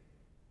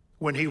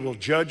when he will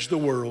judge the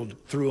world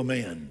through a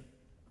man,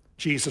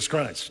 Jesus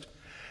Christ,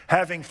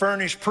 having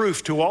furnished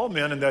proof to all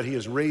men in that he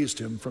has raised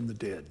him from the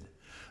dead.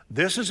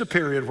 This is a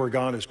period where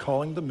God is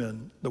calling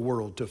the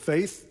world to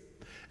faith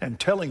and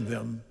telling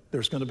them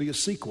there's going to be a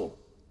sequel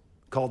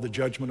called the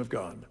judgment of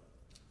God.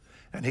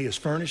 And he has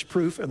furnished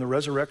proof in the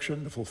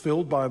resurrection, the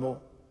fulfilled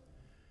Bible,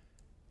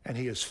 and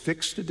he has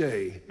fixed a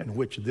day in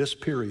which this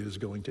period is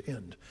going to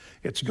end.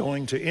 It's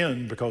going to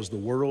end because the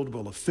world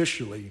will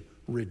officially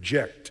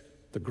reject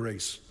the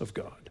grace of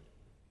God.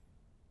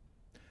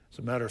 As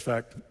a matter of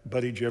fact,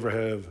 buddy, did you ever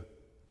have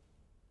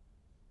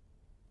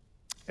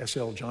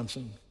S.L.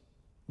 Johnson?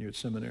 You at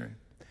seminary?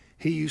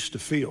 He used to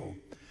feel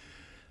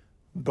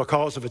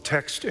because of a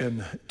text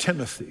in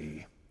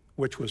Timothy,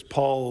 which was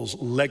Paul's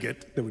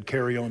legate that would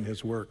carry on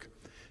his work.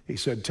 He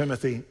said,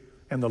 Timothy,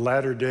 in the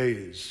latter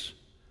days,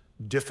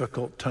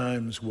 difficult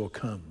times will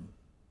come,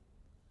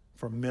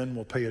 for men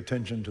will pay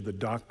attention to the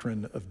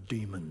doctrine of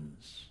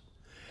demons.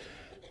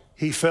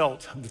 He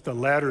felt that the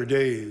latter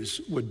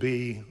days would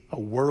be a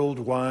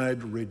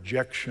worldwide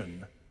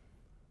rejection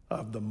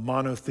of the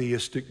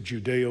monotheistic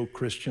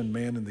Judeo-Christian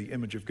man in the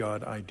image of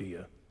God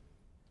idea,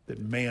 that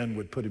man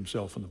would put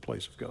himself in the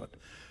place of God.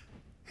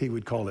 He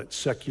would call it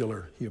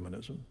secular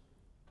humanism,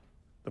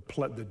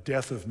 the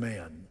death of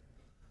man.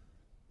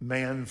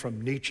 Man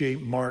from Nietzsche,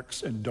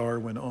 Marx, and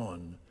Darwin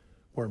on,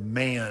 where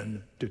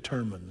man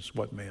determines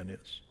what man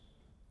is.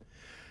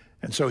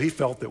 And so he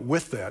felt that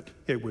with that,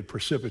 it would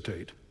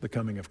precipitate the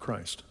coming of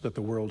Christ, that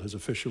the world has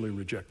officially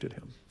rejected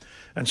him.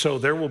 And so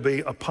there will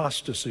be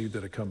apostasy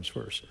that comes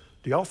first.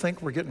 Do y'all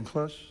think we're getting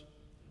close?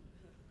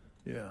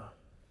 Yeah.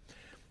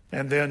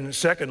 And then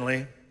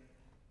secondly,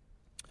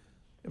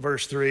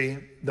 verse 3,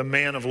 the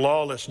man of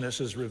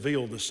lawlessness is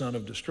revealed, the son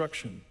of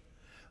destruction.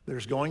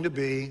 There's going to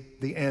be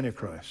the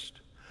Antichrist,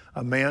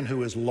 a man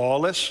who is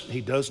lawless. He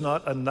does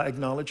not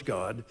acknowledge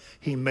God.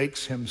 He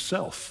makes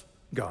himself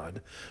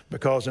God,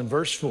 because in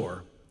verse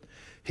 4,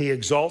 he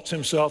exalts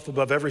himself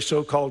above every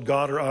so-called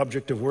God or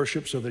object of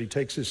worship so that he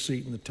takes his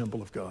seat in the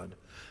temple of God.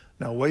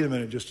 Now, wait a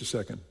minute, just a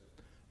second.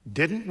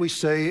 Didn't we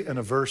say in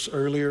a verse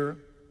earlier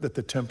that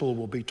the temple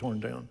will be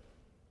torn down?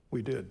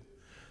 We did.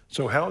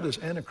 So how does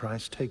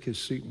Antichrist take his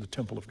seat in the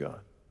temple of God?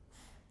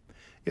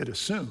 It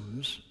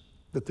assumes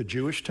that the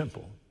Jewish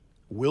temple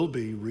will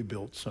be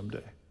rebuilt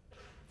someday.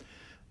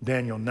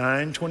 Daniel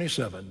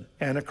 9:27,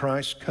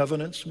 Antichrist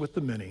covenants with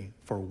the many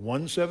for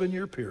 1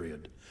 7-year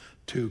period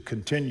to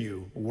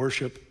continue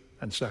worship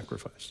and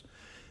sacrifice.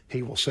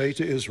 He will say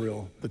to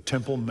Israel, the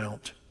Temple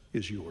Mount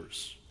is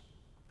yours.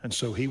 And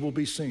so he will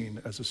be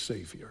seen as a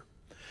savior.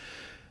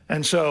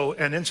 And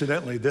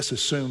incidentally, this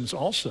assumes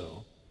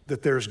also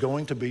that there's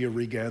going to be a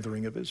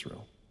regathering of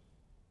Israel.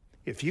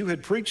 If you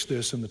had preached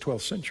this in the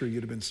 12th century,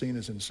 you'd have been seen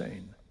as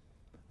insane.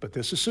 But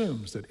this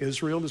assumes that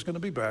Israel is going to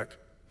be back,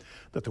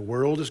 that the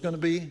world is going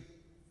to be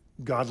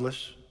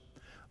godless,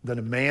 that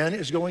a man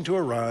is going to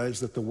arise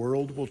that the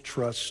world will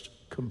trust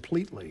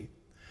completely,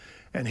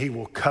 and he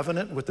will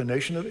covenant with the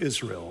nation of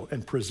Israel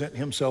and present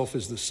himself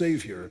as the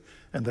Savior,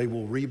 and they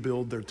will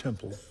rebuild their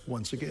temple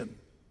once again.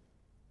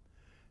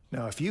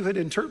 Now, if you had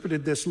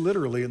interpreted this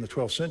literally in the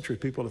 12th century,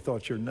 people would have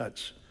thought you're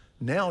nuts.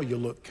 Now you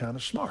look kind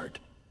of smart.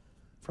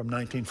 From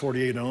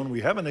 1948 on,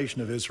 we have a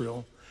nation of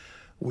Israel.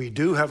 We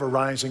do have a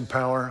rising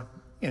power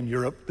in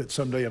Europe that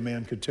someday a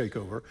man could take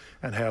over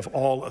and have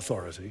all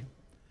authority.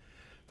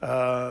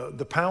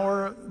 The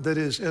power that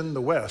is in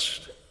the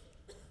West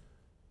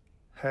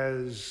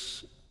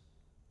has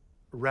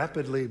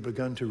rapidly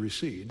begun to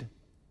recede.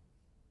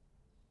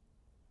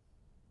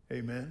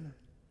 Amen?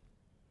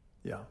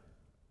 Yeah.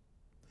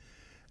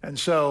 And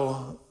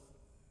so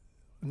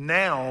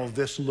now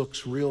this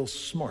looks real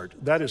smart.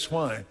 That is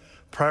why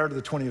prior to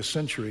the 20th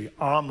century,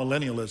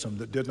 amillennialism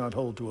that did not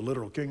hold to a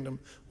literal kingdom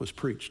was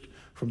preached.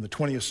 From the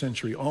 20th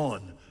century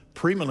on,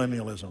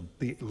 premillennialism,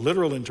 the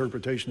literal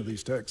interpretation of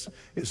these texts,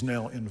 is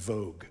now in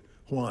vogue.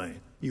 Why?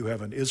 You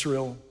have an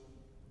Israel,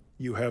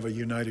 you have a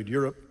united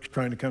Europe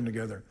trying to come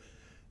together,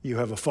 you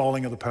have a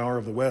falling of the power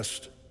of the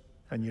West,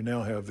 and you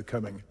now have the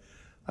coming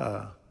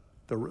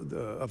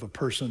of a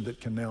person that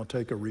can now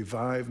take a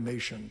revived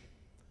nation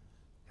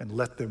and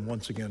let them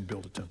once again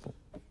build a temple.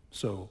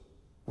 So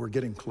we're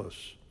getting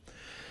close.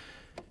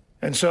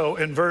 And so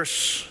in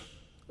verse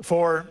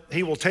 4,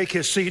 he will take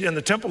his seat in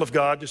the temple of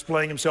God,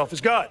 displaying himself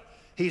as God.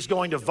 He's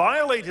going to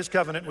violate his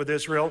covenant with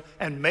Israel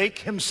and make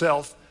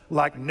himself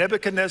like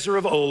Nebuchadnezzar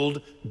of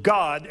old,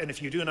 God, and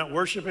if you do not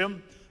worship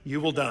him, you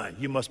will die.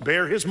 You must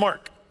bear his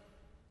mark.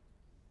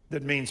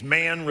 That means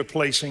man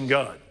replacing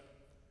God.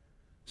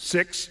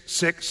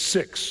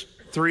 666,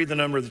 3 the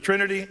number of the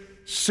Trinity,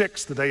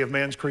 6 the day of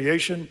man's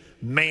creation,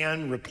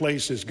 man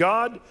replaces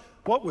God.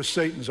 What was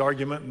Satan's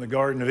argument in the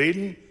Garden of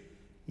Eden?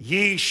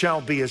 Ye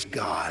shall be as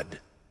God.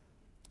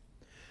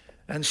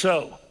 And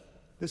so,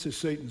 this is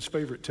Satan's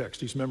favorite text.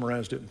 He's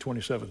memorized it in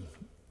 27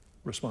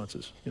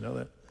 responses. You know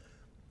that?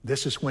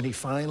 This is when he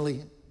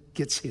finally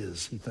gets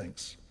his, he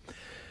thinks.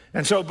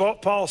 And so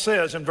Paul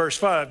says in verse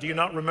 5, do you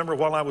not remember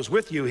while I was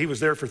with you, he was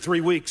there for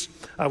 3 weeks,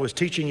 I was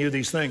teaching you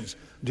these things.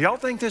 Do y'all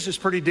think this is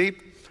pretty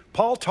deep?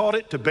 Paul taught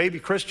it to baby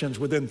Christians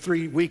within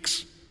 3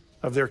 weeks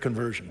of their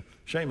conversion.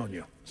 Shame on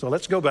you. So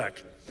let's go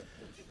back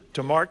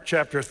to Mark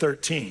chapter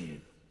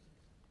 13.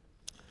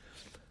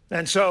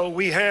 And so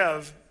we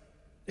have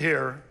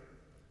here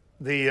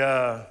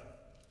the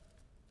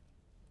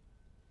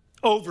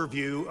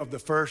overview of the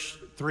first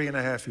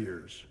 3.5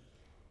 years.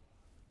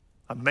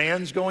 A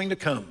man's going to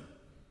come.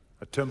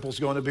 A temple's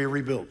going to be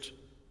rebuilt.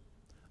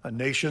 A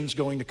nation's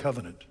going to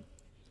covenant.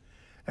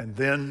 And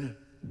then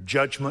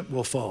judgment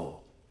will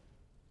fall.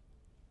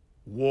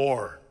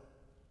 War,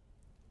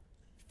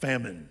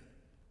 famine,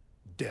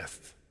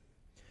 death.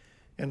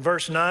 In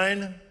verse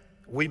 9,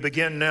 we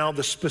begin now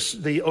the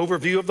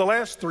overview of the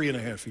last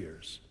 3.5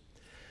 years.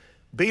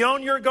 Be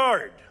on your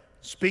guard,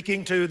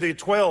 speaking to the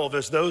 12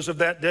 as those of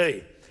that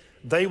day.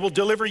 They will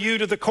deliver you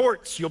to the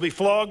courts. You'll be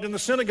flogged in the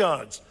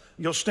synagogues.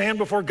 You'll stand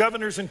before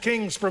governors and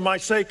kings for my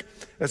sake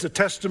as a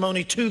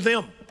testimony to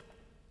them.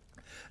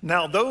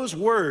 Now, those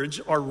words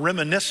are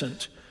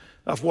reminiscent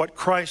of what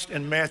Christ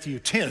in Matthew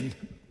 10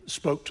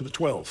 spoke to the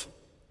 12.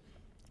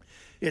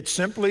 It's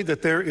simply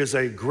that there is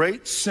a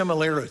great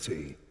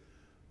similarity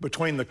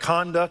between the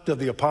conduct of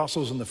the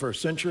apostles in the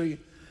first century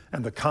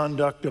and the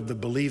conduct of the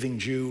believing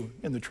Jew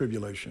in the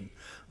tribulation.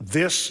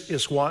 This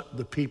is what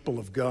the people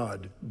of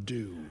God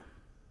do.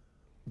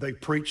 They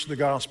preach the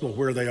gospel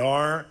where they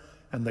are,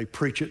 and they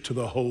preach it to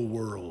the whole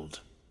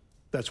world.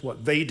 That's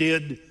what they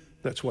did.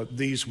 That's what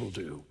these will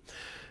do.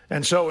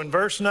 And so in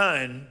verse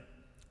 9,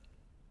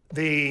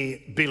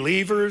 the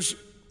believers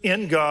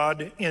in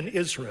God in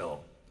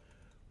Israel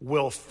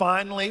will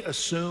finally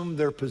assume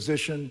their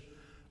position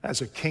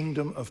as a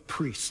kingdom of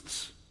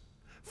priests.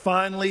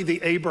 Finally,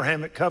 the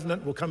Abrahamic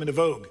covenant will come into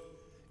vogue.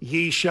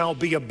 Ye shall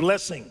be a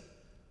blessing,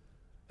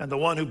 and the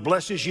one who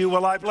blesses you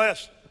will I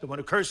bless. The one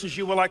who curses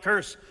you will I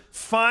curse.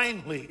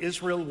 Finally,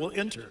 Israel will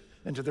enter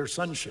into their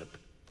sonship.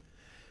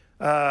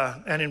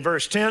 And in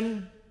verse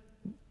 10,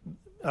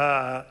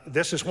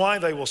 this is why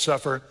they will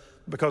suffer,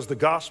 because the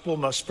gospel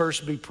must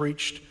first be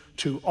preached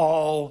to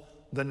all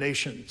the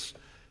nations.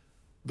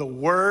 The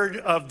word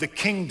of the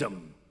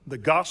kingdom, the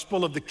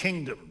gospel of the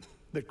kingdom,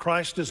 that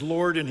Christ is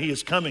Lord and he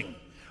is coming.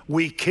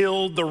 We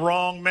killed the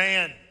wrong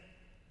man.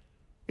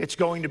 It's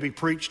going to be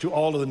preached to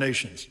all of the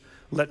nations.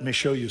 Let me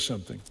show you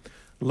something.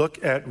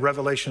 Look at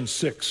Revelation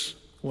 6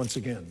 once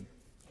again.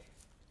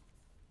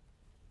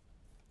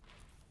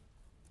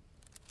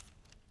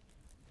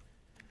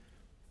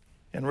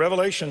 In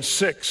Revelation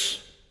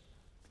 6,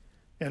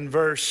 in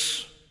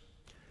verse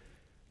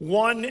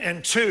 1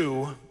 and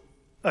 2,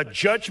 a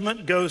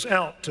judgment goes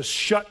out to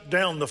shut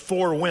down the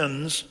four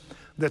winds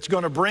that's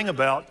going to bring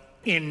about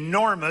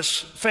enormous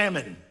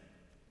famine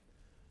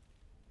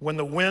when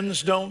the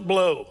winds don't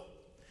blow.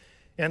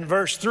 In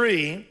verse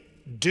 3,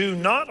 do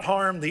not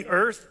harm the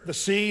earth, the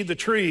sea, the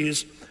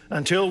trees,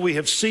 until we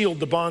have sealed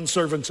the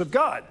bondservants of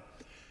God.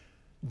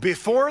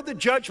 Before the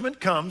judgment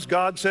comes,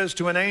 God says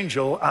to an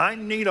angel, I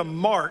need a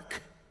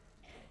mark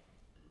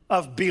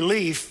of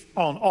belief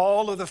on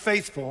all of the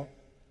faithful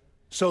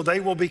so they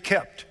will be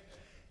kept.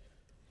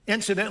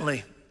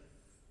 Incidentally,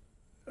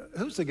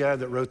 who's the guy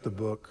that wrote the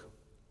book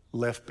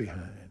Left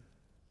Behind?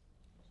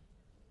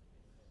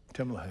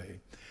 Tim LaHaye.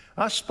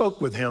 I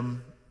spoke with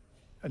him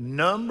a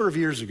number of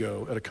years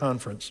ago at a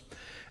conference,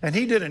 and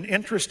he did an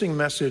interesting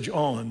message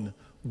on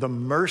the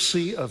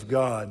mercy of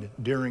God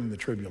during the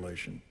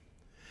tribulation.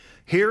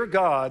 Here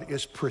God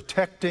is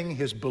protecting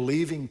his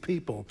believing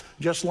people,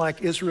 just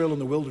like Israel in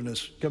the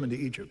wilderness coming to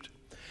Egypt.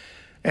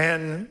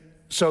 And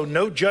so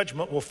no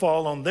judgment will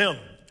fall on them.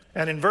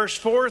 And in verse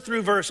 4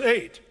 through verse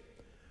 8,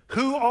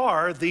 who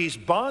are these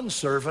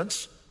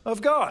bondservants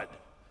of God?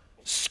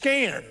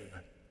 Scan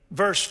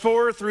verse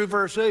 4 through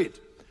verse 8.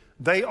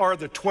 They are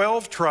the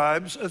 12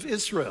 tribes of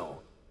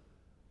Israel.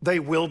 They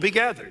will be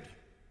gathered.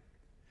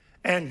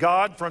 And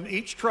God from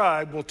each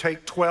tribe will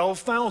take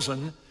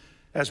 12,000.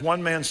 As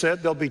one man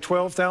said, there'll be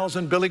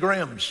 12,000 Billy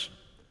Grahams,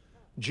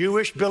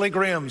 Jewish Billy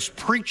Grahams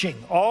preaching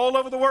all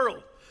over the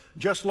world,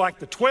 just like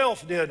the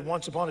 12 did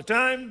once upon a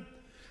time,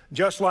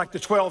 just like the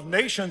 12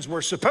 nations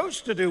were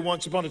supposed to do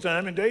once upon a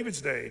time in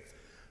David's day.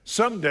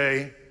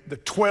 Someday, the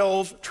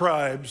 12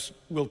 tribes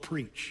will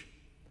preach.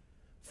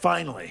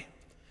 Finally.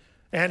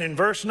 And in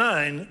verse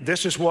 9,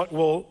 this is what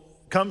will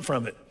come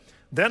from it.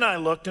 Then I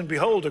looked, and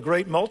behold, a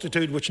great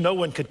multitude which no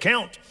one could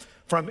count,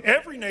 from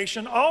every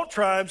nation, all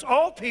tribes,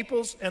 all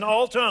peoples, and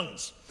all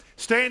tongues,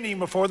 standing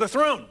before the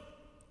throne.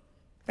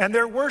 And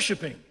they're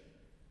worshiping.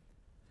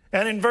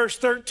 And in verse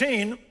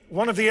 13,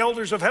 one of the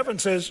elders of heaven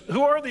says,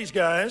 who are these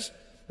guys?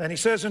 And he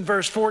says in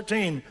verse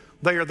 14,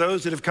 they are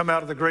those that have come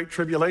out of the great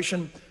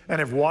tribulation and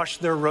have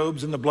washed their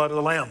robes in the blood of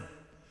the Lamb.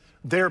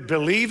 They're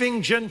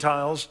believing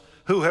Gentiles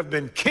who have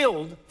been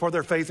killed for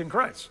their faith in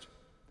Christ.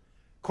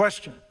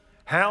 Question,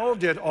 how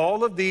did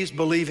all of these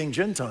believing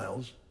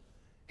Gentiles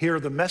hear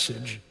the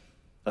message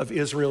of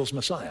Israel's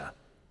Messiah?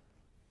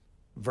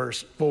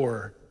 Verse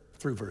 4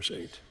 through verse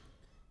 8,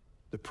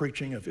 the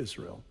preaching of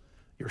Israel.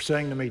 You're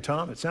saying to me,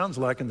 Tom, it sounds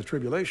like in the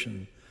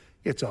tribulation,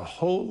 it's a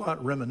whole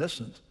lot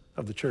reminiscent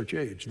of the church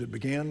age that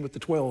began with the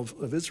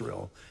 12 of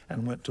Israel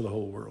and went to the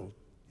whole world.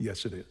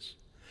 Yes, it is.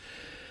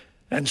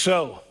 And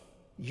so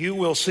you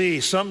will see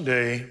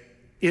someday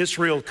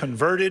Israel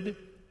converted,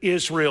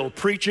 Israel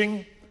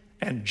preaching,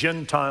 and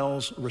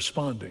Gentiles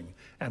responding.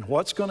 And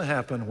what's going to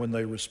happen when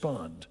they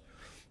respond?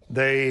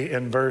 They,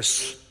 in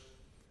verse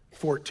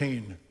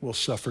 14, will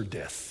suffer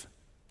death.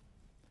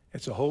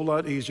 It's a whole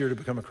lot easier to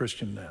become a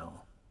Christian now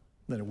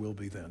than it will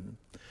be then.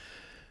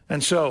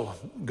 And so,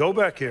 go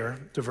back here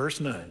to verse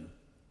 9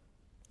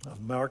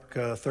 of Mark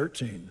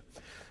 13.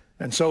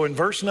 And so in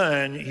verse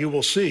 9, you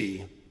will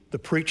see the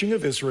preaching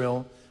of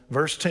Israel.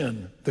 Verse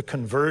 10, the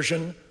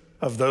conversion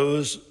of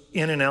those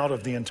in and out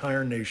of the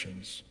entire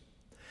nations.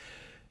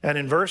 And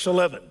in verse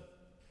 11,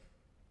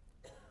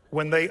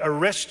 when they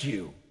arrest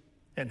you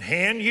and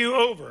hand you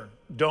over,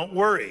 don't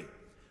worry,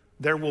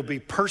 there will be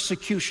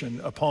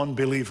persecution upon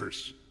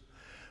believers.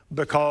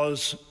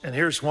 Because, and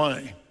here's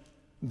why,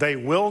 they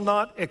will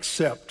not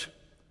accept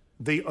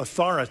the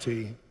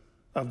authority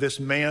of this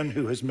man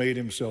who has made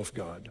himself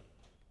God.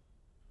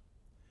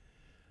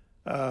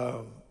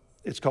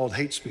 It's called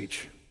hate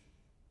speech.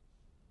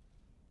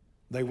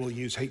 They will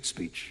use hate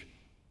speech.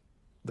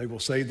 They will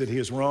say that he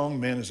is wrong,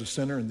 man is a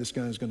sinner, and this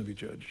guy is going to be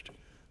judged.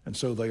 And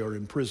so they are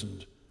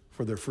imprisoned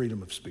for their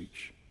freedom of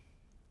speech.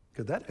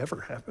 Could that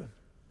ever happen?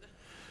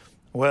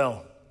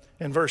 Well,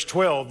 in verse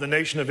 12, the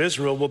nation of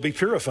Israel will be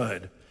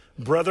purified.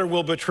 Brother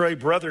will betray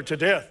brother to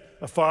death,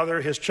 a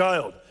father his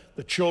child.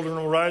 The children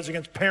will rise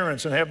against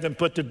parents and have them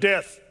put to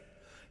death.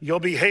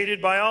 You'll be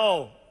hated by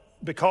all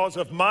because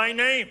of my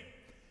name.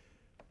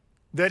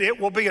 That it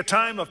will be a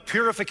time of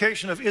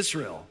purification of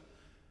Israel.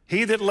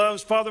 He that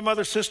loves father,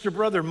 mother, sister,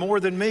 brother more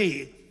than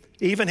me,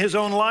 even his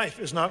own life,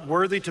 is not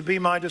worthy to be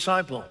my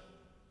disciple.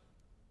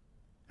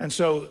 And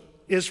so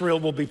Israel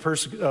will be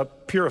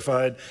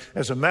purified.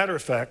 As a matter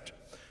of fact,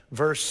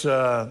 verse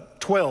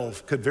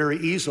 12 could very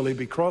easily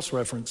be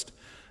cross-referenced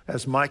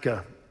as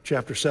Micah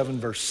chapter 7,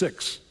 verse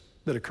 6,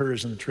 that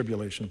occurs in the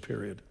tribulation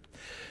period.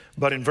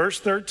 But in verse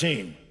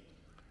 13,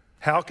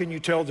 how can you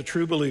tell the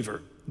true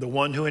believer, the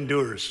one who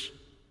endures?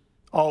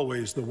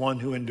 Always the one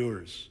who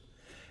endures.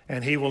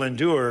 And he will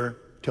endure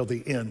till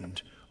the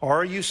end.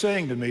 Are you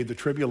saying to me the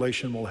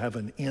tribulation will have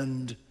an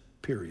end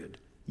period?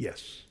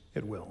 Yes,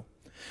 it will.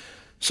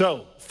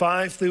 So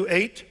 5 through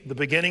 8, the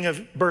beginning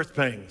of birth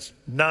pains.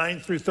 9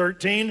 through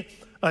 13,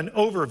 an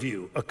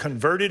overview, a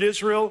converted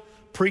Israel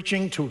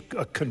preaching to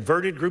a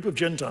converted group of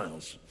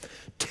Gentiles,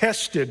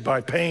 tested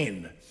by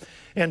pain.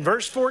 In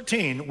verse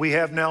 14, we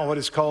have now what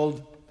is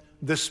called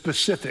the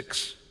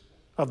specifics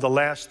of the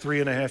last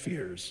 3.5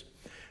 years.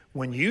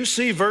 When you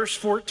see verse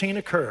 14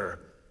 occur,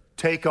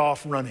 take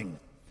off running.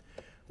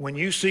 When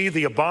you see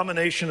the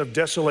abomination of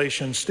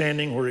desolation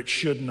standing where it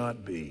should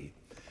not be.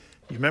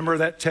 You remember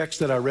that text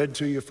that I read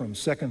to you from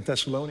 2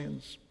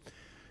 Thessalonians?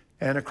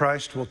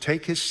 Antichrist will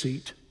take his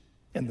seat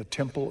in the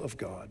temple of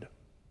God,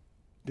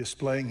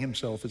 displaying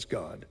himself as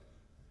God.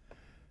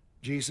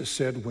 Jesus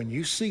said, when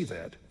you see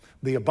that,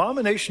 the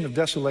abomination of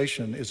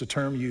desolation is a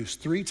term used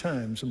 3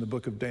 times in the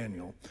book of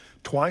Daniel,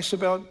 twice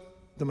about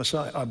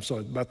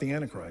about the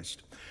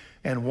Antichrist,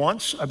 and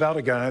once about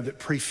a guy that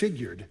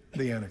prefigured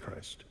the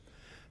Antichrist.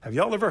 Have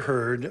y'all ever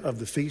heard of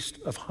the Feast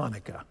of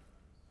Hanukkah?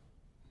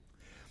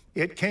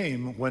 It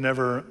came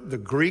whenever the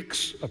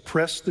Greeks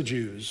oppressed the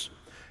Jews,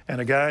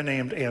 and a guy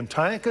named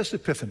Antiochus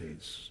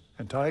Epiphanes,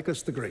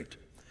 Antiochus the Great,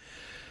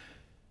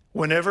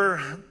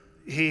 whenever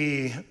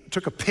he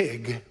took a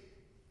pig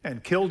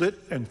and killed it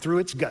and threw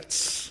its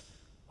guts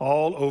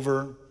all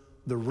over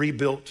the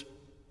rebuilt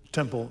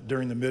temple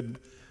during the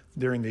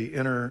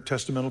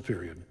intertestamental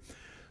period.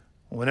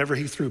 Whenever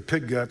he threw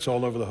pig guts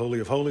all over the Holy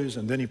of Holies,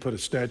 and then he put a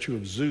statue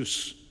of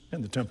Zeus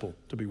in the temple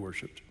to be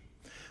worshiped.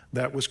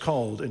 That was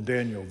called in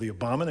Daniel the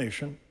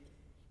abomination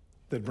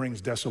that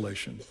brings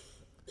desolation.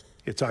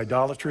 It's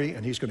idolatry,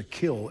 and he's going to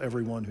kill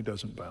everyone who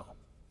doesn't bow.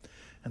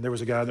 And there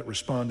was a guy that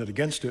responded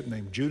against it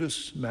named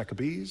Judas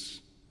Maccabees,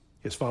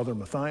 his father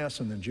Matthias,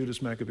 and then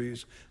Judas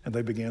Maccabees, and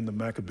they began the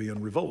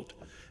Maccabean revolt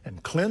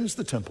and cleansed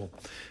the temple.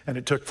 And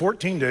it took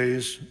 14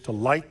 days to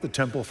light the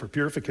temple for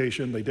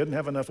purification. They didn't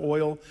have enough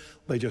oil.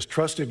 They just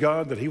trusted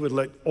God that he would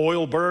let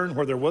oil burn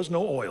where there was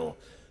no oil.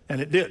 And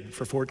it did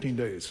for 14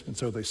 days. And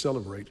so they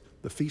celebrate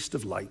the Feast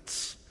of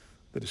Lights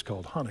that is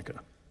called Hanukkah,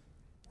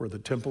 where the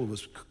temple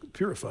was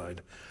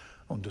purified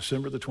on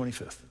December the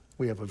 25th.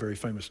 We have a very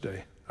famous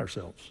day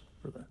ourselves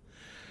for that.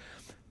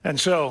 And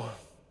so,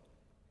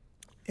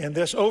 in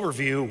this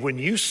overview, when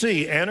you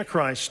see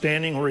Antichrist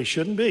standing where he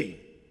shouldn't be,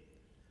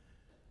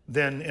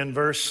 then in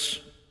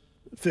verse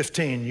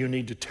 15, you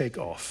need to take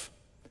off.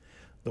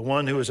 The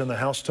one who is in the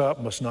housetop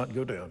must not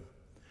go down,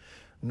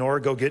 nor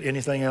go get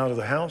anything out of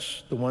the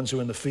house. The ones who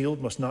are in the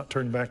field must not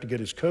turn back to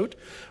get his coat.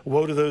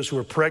 Woe to those who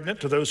are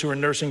pregnant, to those who are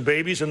nursing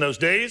babies in those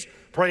days.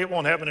 Pray it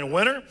won't happen in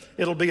winter.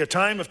 It'll be a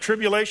time of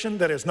tribulation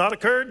that has not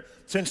occurred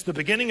since the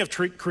beginning of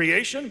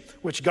creation,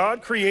 which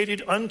God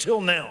created until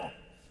now.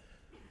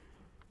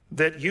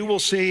 That you will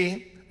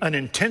see an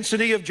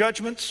intensity of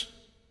judgments,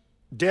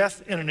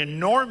 death in an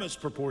enormous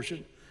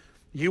proportion.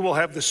 You will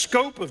have the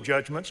scope of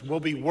judgments, will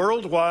be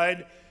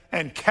worldwide,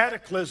 and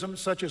cataclysms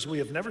such as we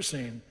have never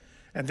seen.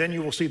 And then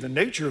you will see the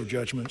nature of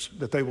judgments,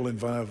 that they will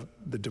involve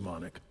the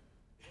demonic.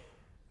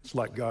 It's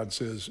like God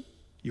says,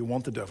 you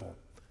want the devil,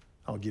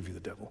 I'll give you the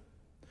devil.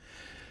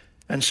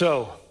 And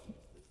so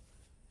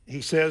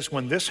he says,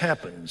 when this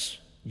happens,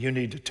 you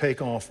need to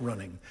take off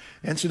running.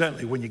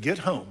 Incidentally, when you get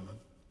home,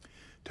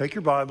 take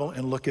your Bible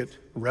and look at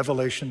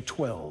Revelation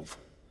 12.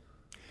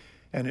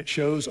 And it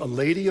shows a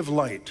lady of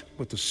light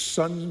with the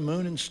sun,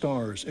 moon, and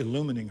stars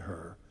illumining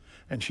her.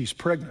 And she's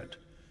pregnant.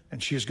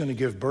 And she's going to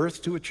give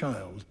birth to a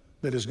child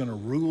that is going to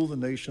rule the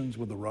nations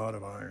with a rod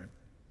of iron.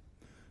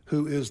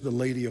 Who is the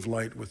lady of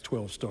light with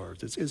 12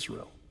 stars? It's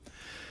Israel.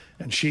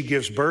 And she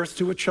gives birth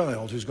to a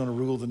child who's going to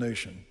rule the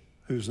nation.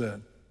 Who's that?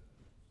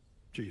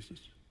 Jesus.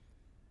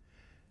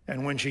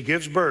 And when she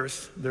gives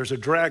birth, there's a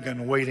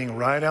dragon waiting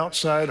right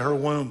outside her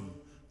womb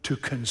to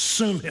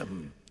consume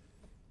him.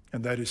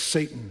 And that is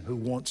Satan, who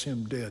wants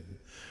him dead.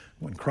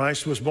 When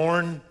Christ was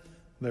born,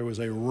 there was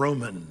a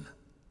Roman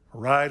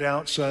right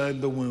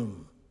outside the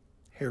womb,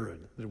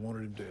 Herod, that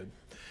wanted him dead.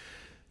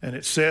 And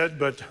it said,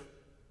 but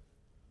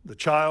the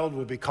child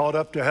will be caught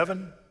up to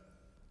heaven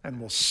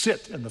and will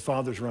sit in the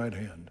Father's right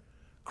hand.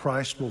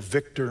 Christ will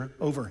victor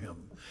over him.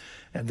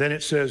 And then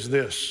it says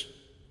this,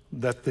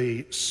 that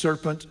the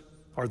serpent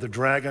or the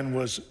dragon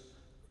was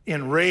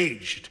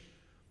enraged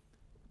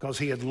because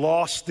he had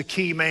lost the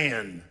key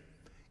man,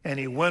 and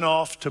he went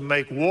off to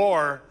make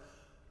war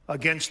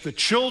against the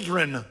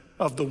children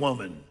of the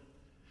woman.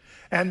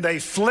 And they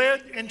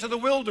fled into the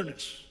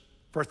wilderness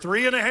for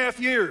 3.5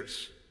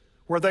 years,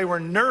 where they were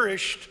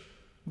nourished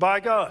by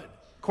God.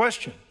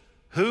 Question,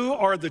 who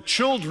are the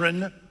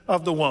children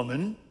of the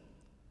woman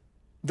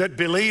that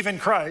believe in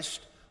Christ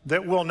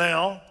that will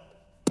now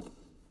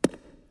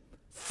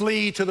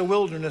flee to the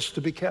wilderness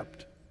to be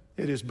kept?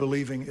 It is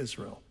believing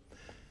Israel.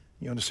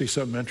 You want to see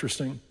something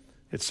interesting?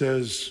 It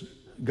says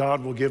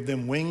God will give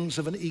them wings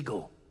of an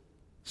eagle,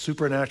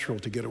 supernatural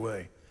to get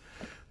away.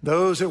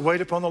 Those that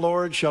wait upon the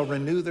Lord shall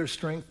renew their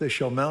strength. They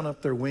shall mount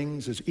up their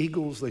wings as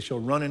eagles. They shall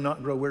run and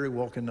not grow weary,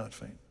 walk and not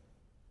faint.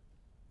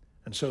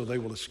 And so they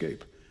will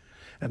escape.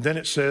 And then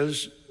it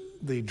says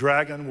the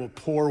dragon will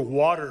pour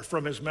water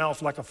from his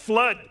mouth like a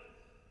flood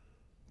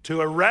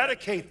to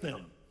eradicate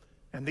them.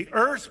 And the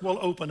earth will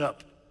open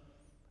up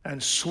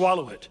and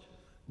swallow it.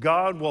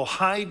 God will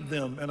hide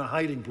them in a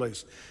hiding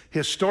place.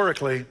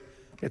 Historically,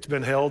 it's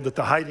been held that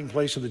the hiding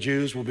place of the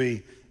Jews will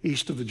be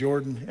east of the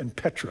Jordan and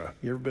Petra.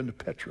 You ever been to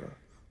Petra?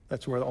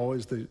 That's where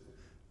always the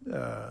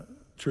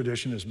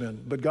tradition has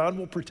been. But God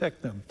will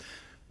protect them.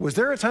 Was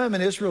there a time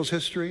in Israel's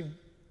history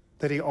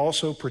that he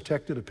also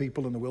protected a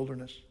people in the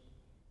wilderness?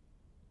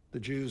 The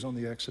Jews on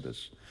the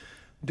Exodus.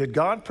 Did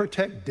God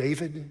protect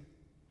David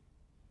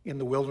in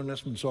the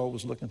wilderness when Saul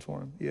was looking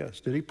for him?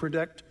 Yes. Did he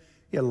protect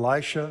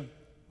Elisha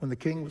when the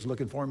king was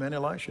looking for him, and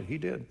Elisha? He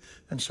did.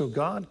 And so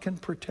God can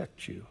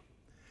protect you.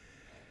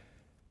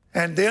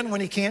 And then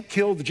when he can't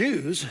kill the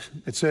Jews,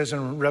 it says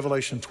in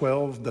Revelation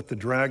 12 that the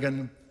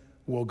dragon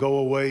will go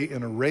away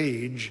in a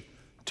rage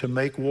to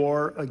make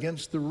war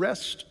against the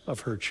rest of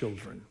her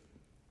children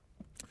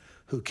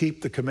who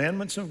keep the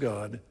commandments of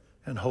God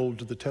and hold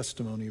to the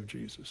testimony of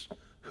Jesus.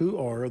 Who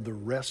are the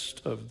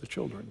rest of the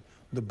children?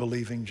 The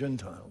believing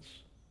Gentiles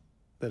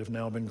that have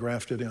now been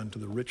grafted into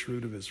the rich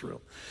root of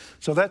Israel.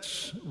 So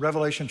that's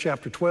Revelation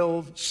chapter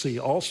 12. See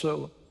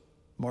also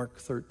Mark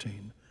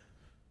 13.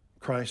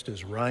 Christ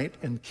is right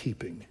in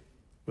keeping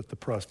with the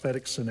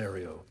prophetic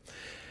scenario.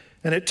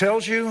 And it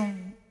tells you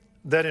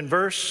that in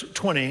verse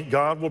 20,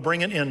 God will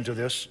bring an end to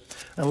this.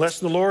 Unless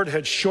the Lord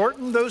had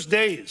shortened those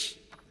days,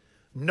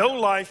 no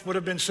life would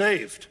have been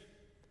saved.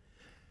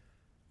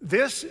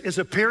 This is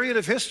a period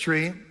of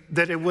history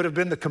that it would have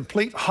been the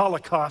complete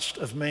holocaust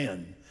of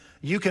man.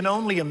 You can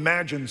only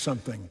imagine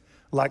something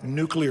like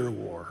nuclear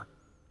war,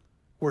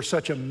 where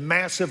such a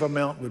massive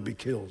amount would be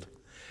killed.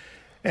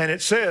 And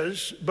it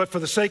says, but for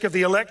the sake of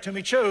the elect whom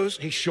he chose,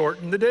 he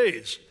shortened the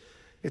days.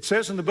 It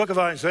says in the book of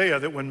Isaiah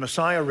that when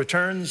Messiah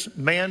returns,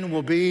 man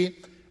will be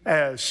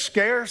as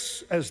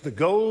scarce as the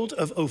gold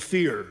of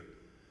Ophir.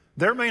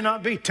 There may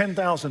not be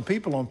 10,000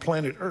 people on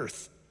planet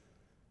Earth.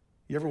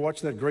 You ever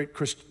watch that great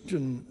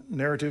Christian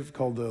narrative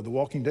called The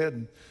Walking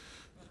Dead?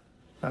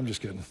 I'm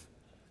just kidding.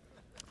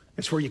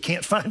 It's where you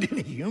can't find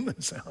any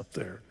humans out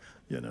there,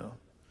 you know.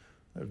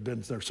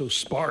 They're so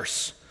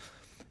sparse.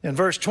 In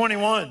verse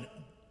 21,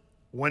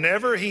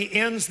 whenever he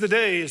ends the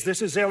days,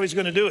 this is how he's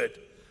going to do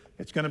it.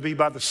 It's going to be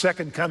by the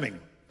second coming.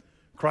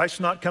 Christ's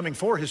not coming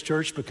for his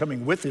church, but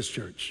coming with his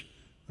church.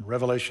 In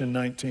Revelation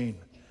 19.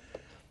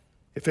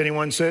 If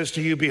anyone says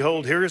to you,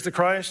 behold, here is the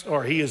Christ,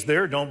 or he is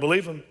there, don't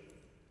believe him.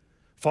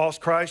 False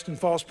Christ and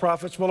false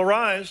prophets will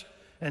arise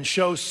and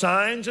show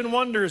signs and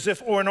wonders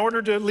in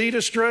order to lead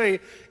astray,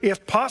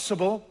 if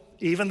possible,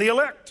 even the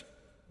elect.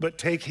 But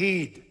take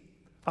heed.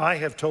 I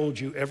have told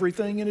you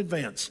everything in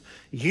advance.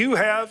 You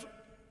have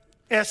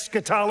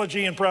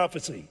eschatology and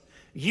prophecy.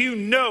 You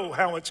know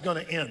how it's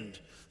going to end,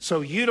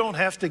 so you don't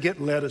have to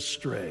get led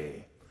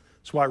astray.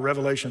 That's why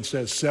Revelation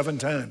says 7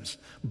 times,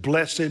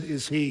 blessed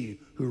is he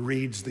who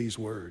reads these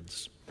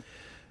words.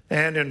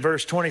 And in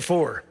verse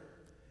 24,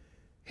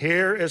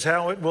 here is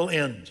how it will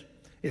end.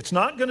 It's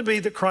not going to be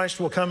that Christ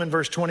will come in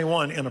verse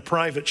 21 in a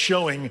private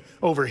showing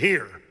over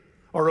here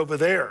or over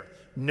there.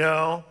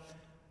 No,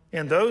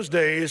 in those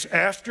days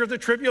after the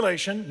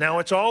tribulation, now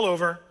it's all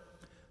over,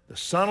 the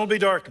sun will be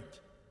darkened,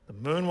 the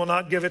moon will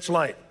not give its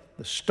light,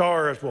 the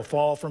stars will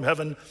fall from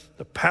heaven,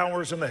 the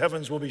powers in the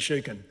heavens will be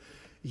shaken.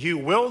 You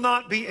will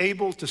not be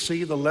able to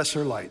see the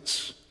lesser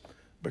lights,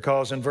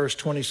 because in verse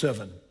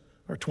 27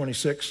 or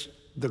 26,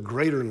 the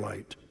greater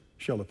light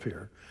shall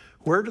appear.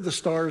 Where do the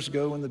stars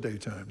go in the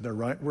daytime? They're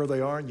right where they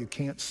are, and you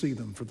can't see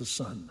them for the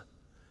sun.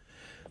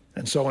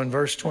 And so in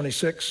verse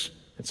 26,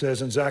 it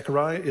says in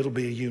Zechariah, it'll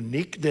be a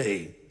unique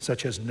day,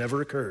 such as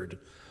never occurred.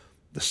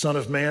 The Son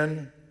of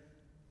Man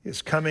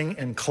is coming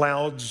in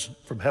clouds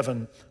from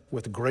heaven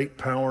with great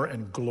power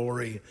and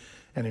glory,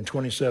 and in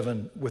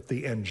 27, with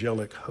the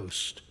angelic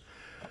host.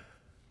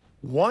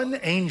 One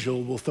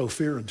angel will throw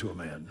fear into a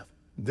man.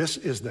 This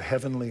is the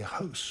heavenly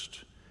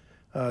host.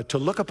 To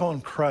look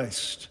upon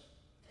Christ,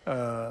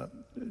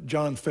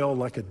 John fell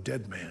like a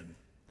dead man.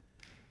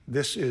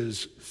 This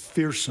is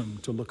fearsome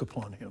to look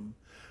upon him.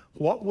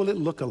 What will it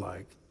look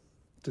like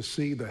to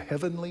see the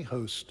heavenly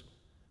host,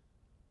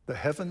 the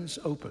heavens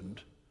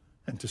opened,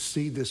 and to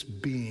see this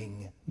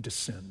being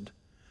descend?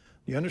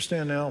 You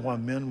understand now why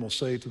men will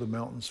say to the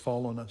mountains,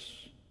 fall on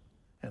us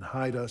and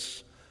hide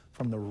us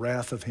from the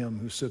wrath of him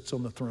who sits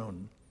on the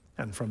throne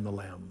and from the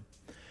Lamb.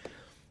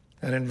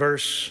 And in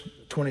verse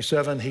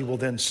 27, he will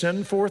then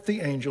send forth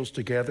the angels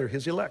to gather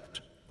his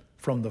elect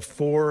from the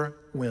four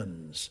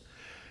winds.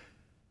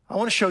 I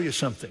want to show you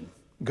something.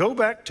 Go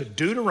back to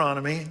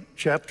Deuteronomy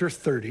chapter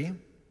 30.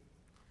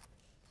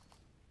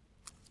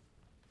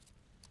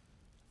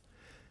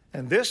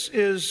 And this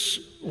is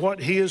what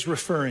he is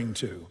referring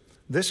to.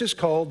 This is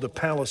called the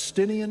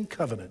Palestinian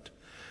covenant.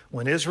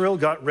 When Israel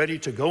got ready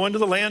to go into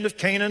the land of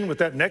Canaan with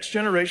that next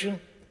generation,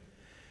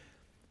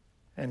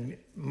 and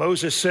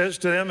Moses says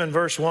to them in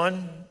verse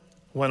 1,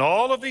 when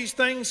all of these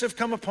things have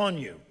come upon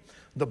you,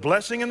 the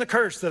blessing and the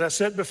curse that I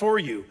set before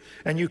you,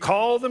 and you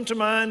call them to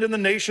mind in the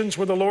nations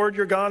where the Lord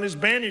your God has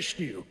banished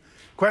you.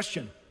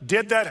 Question,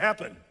 did that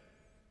happen?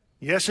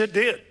 Yes, it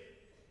did.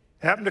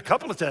 Happened a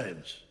couple of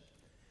times.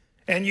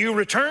 And you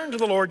return to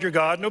the Lord your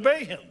God and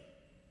obey him.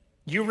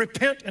 You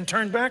repent and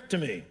turn back to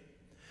me.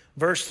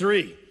 Verse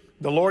 3,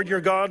 the Lord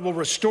your God will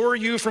restore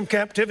you from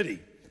captivity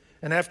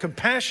and have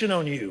compassion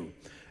on you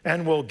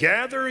and will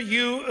gather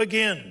you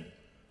again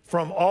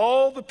from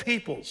all the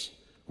peoples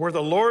where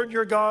the Lord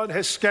your God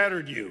has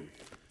scattered you.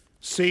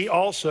 See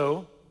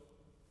also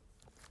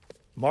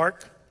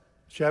Mark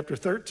chapter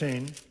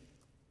 13.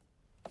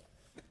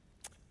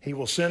 He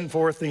will send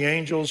forth the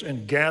angels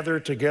and gather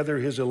together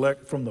his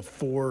elect from the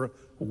four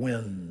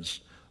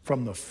winds,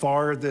 from the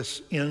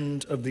farthest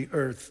end of the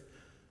earth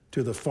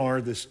to the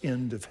farthest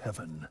end of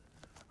heaven.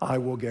 I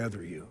will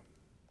gather you.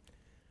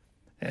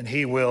 And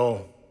he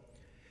will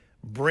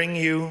bring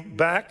you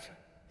back,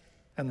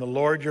 and the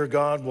Lord your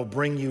God will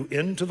bring you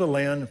into the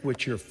land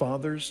which your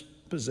fathers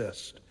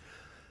possessed.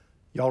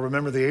 Y'all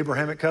remember the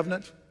Abrahamic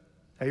covenant?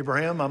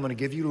 Abraham, I'm going to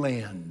give you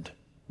land.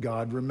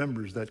 God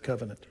remembers that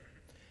covenant.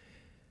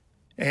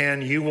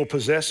 And you will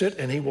possess it,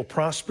 and he will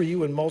prosper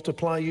you and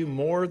multiply you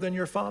more than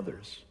your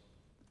fathers.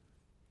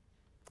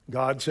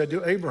 God said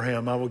to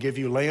Abraham, I will give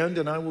you land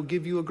and I will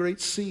give you a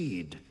great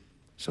seed.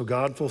 So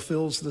God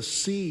fulfills the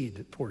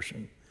seed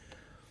portion.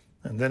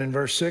 And then in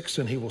verse 6,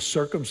 and he will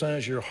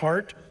circumcise your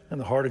heart and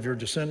the heart of your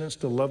descendants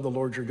to love the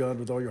Lord your God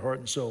with all your heart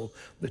and soul,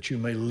 that you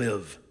may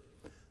live.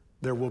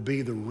 There will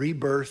be the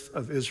rebirth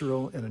of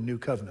Israel in a new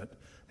covenant,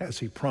 as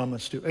he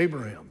promised to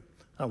Abraham.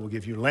 I will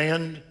give you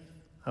land,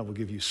 I will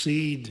give you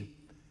seed,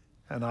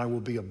 and I will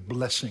be a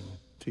blessing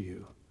to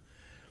you.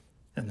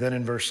 And then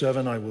in verse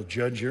 7, I will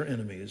judge your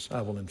enemies.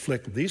 I will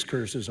inflict these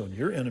curses on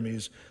your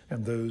enemies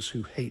and those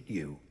who hate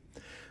you.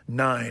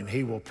 9,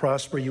 he will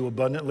prosper you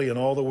abundantly in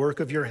all the work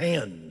of your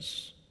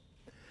hands.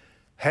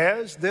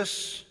 Has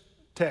this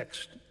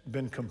text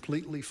been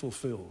completely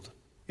fulfilled?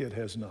 It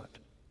has not.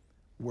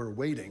 We're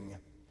waiting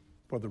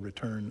for the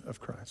return of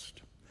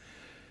Christ.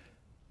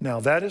 Now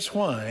that is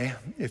why,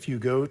 if you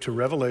go to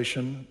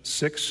Revelation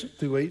 6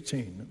 through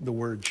 18, the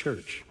word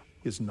church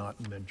is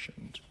not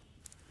mentioned.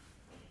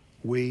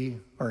 We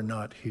are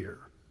not here.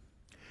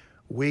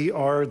 We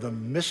are the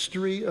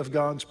mystery of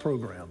God's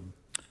program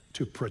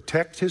to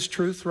protect his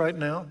truth right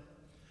now,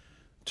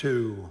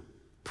 to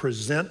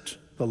present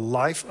the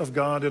life of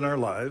God in our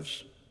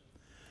lives,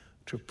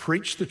 to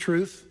preach the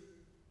truth,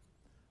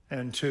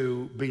 and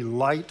to be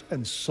light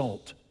and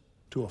salt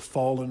to a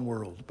fallen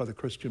world by the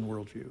Christian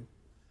worldview.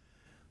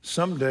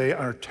 Someday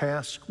our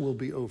task will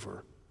be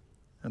over,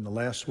 and the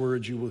last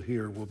words you will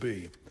hear will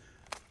be,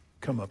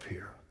 come up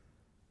here,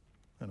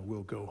 and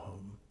we'll go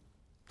home.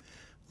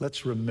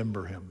 Let's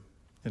remember him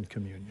in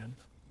communion.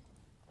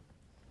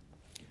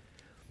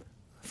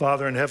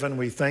 Father in heaven,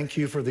 we thank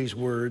you for these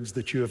words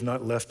that you have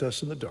not left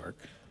us in the dark.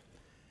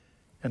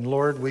 And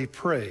Lord, we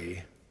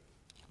pray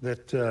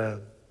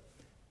that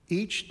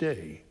each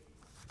day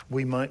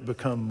we might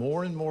become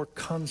more and more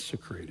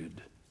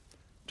consecrated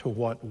to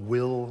what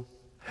will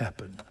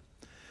happen,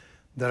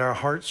 that our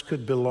hearts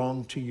could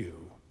belong to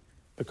you,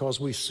 because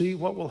we see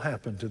what will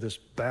happen to this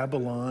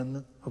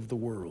Babylon of the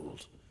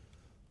world,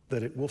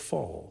 that it will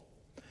fall.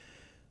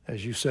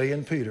 As you say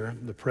in Peter,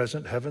 the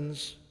present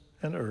heavens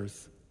and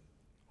earth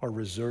are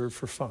reserved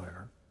for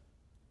fire,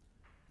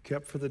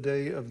 kept for the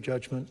day of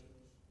judgment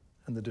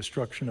and the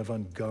destruction of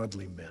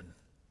ungodly men.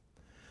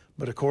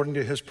 But according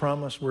to his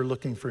promise, we're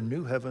looking for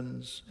new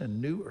heavens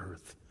and new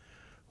earth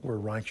where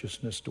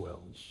righteousness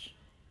dwells.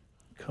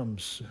 Come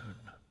soon,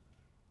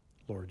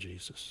 Lord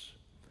Jesus.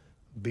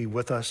 Be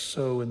with us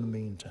so in the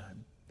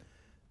meantime.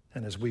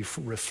 And as we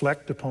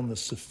reflect upon the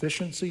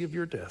sufficiency of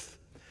your death,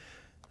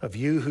 of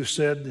you who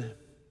said,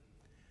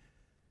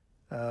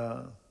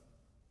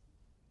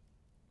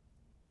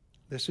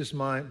 This is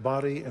my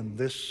body and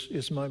this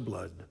is my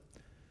blood.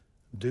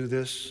 Do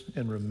this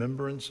in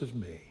remembrance of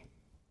me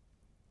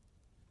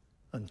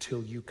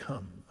until you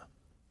come.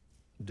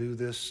 Do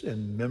this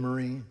in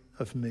memory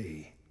of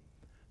me,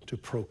 to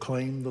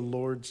proclaim the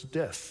Lord's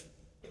death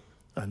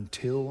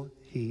until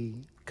he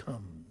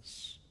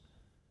comes.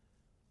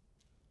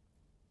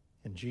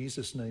 In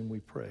Jesus' name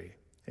we pray,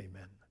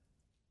 amen.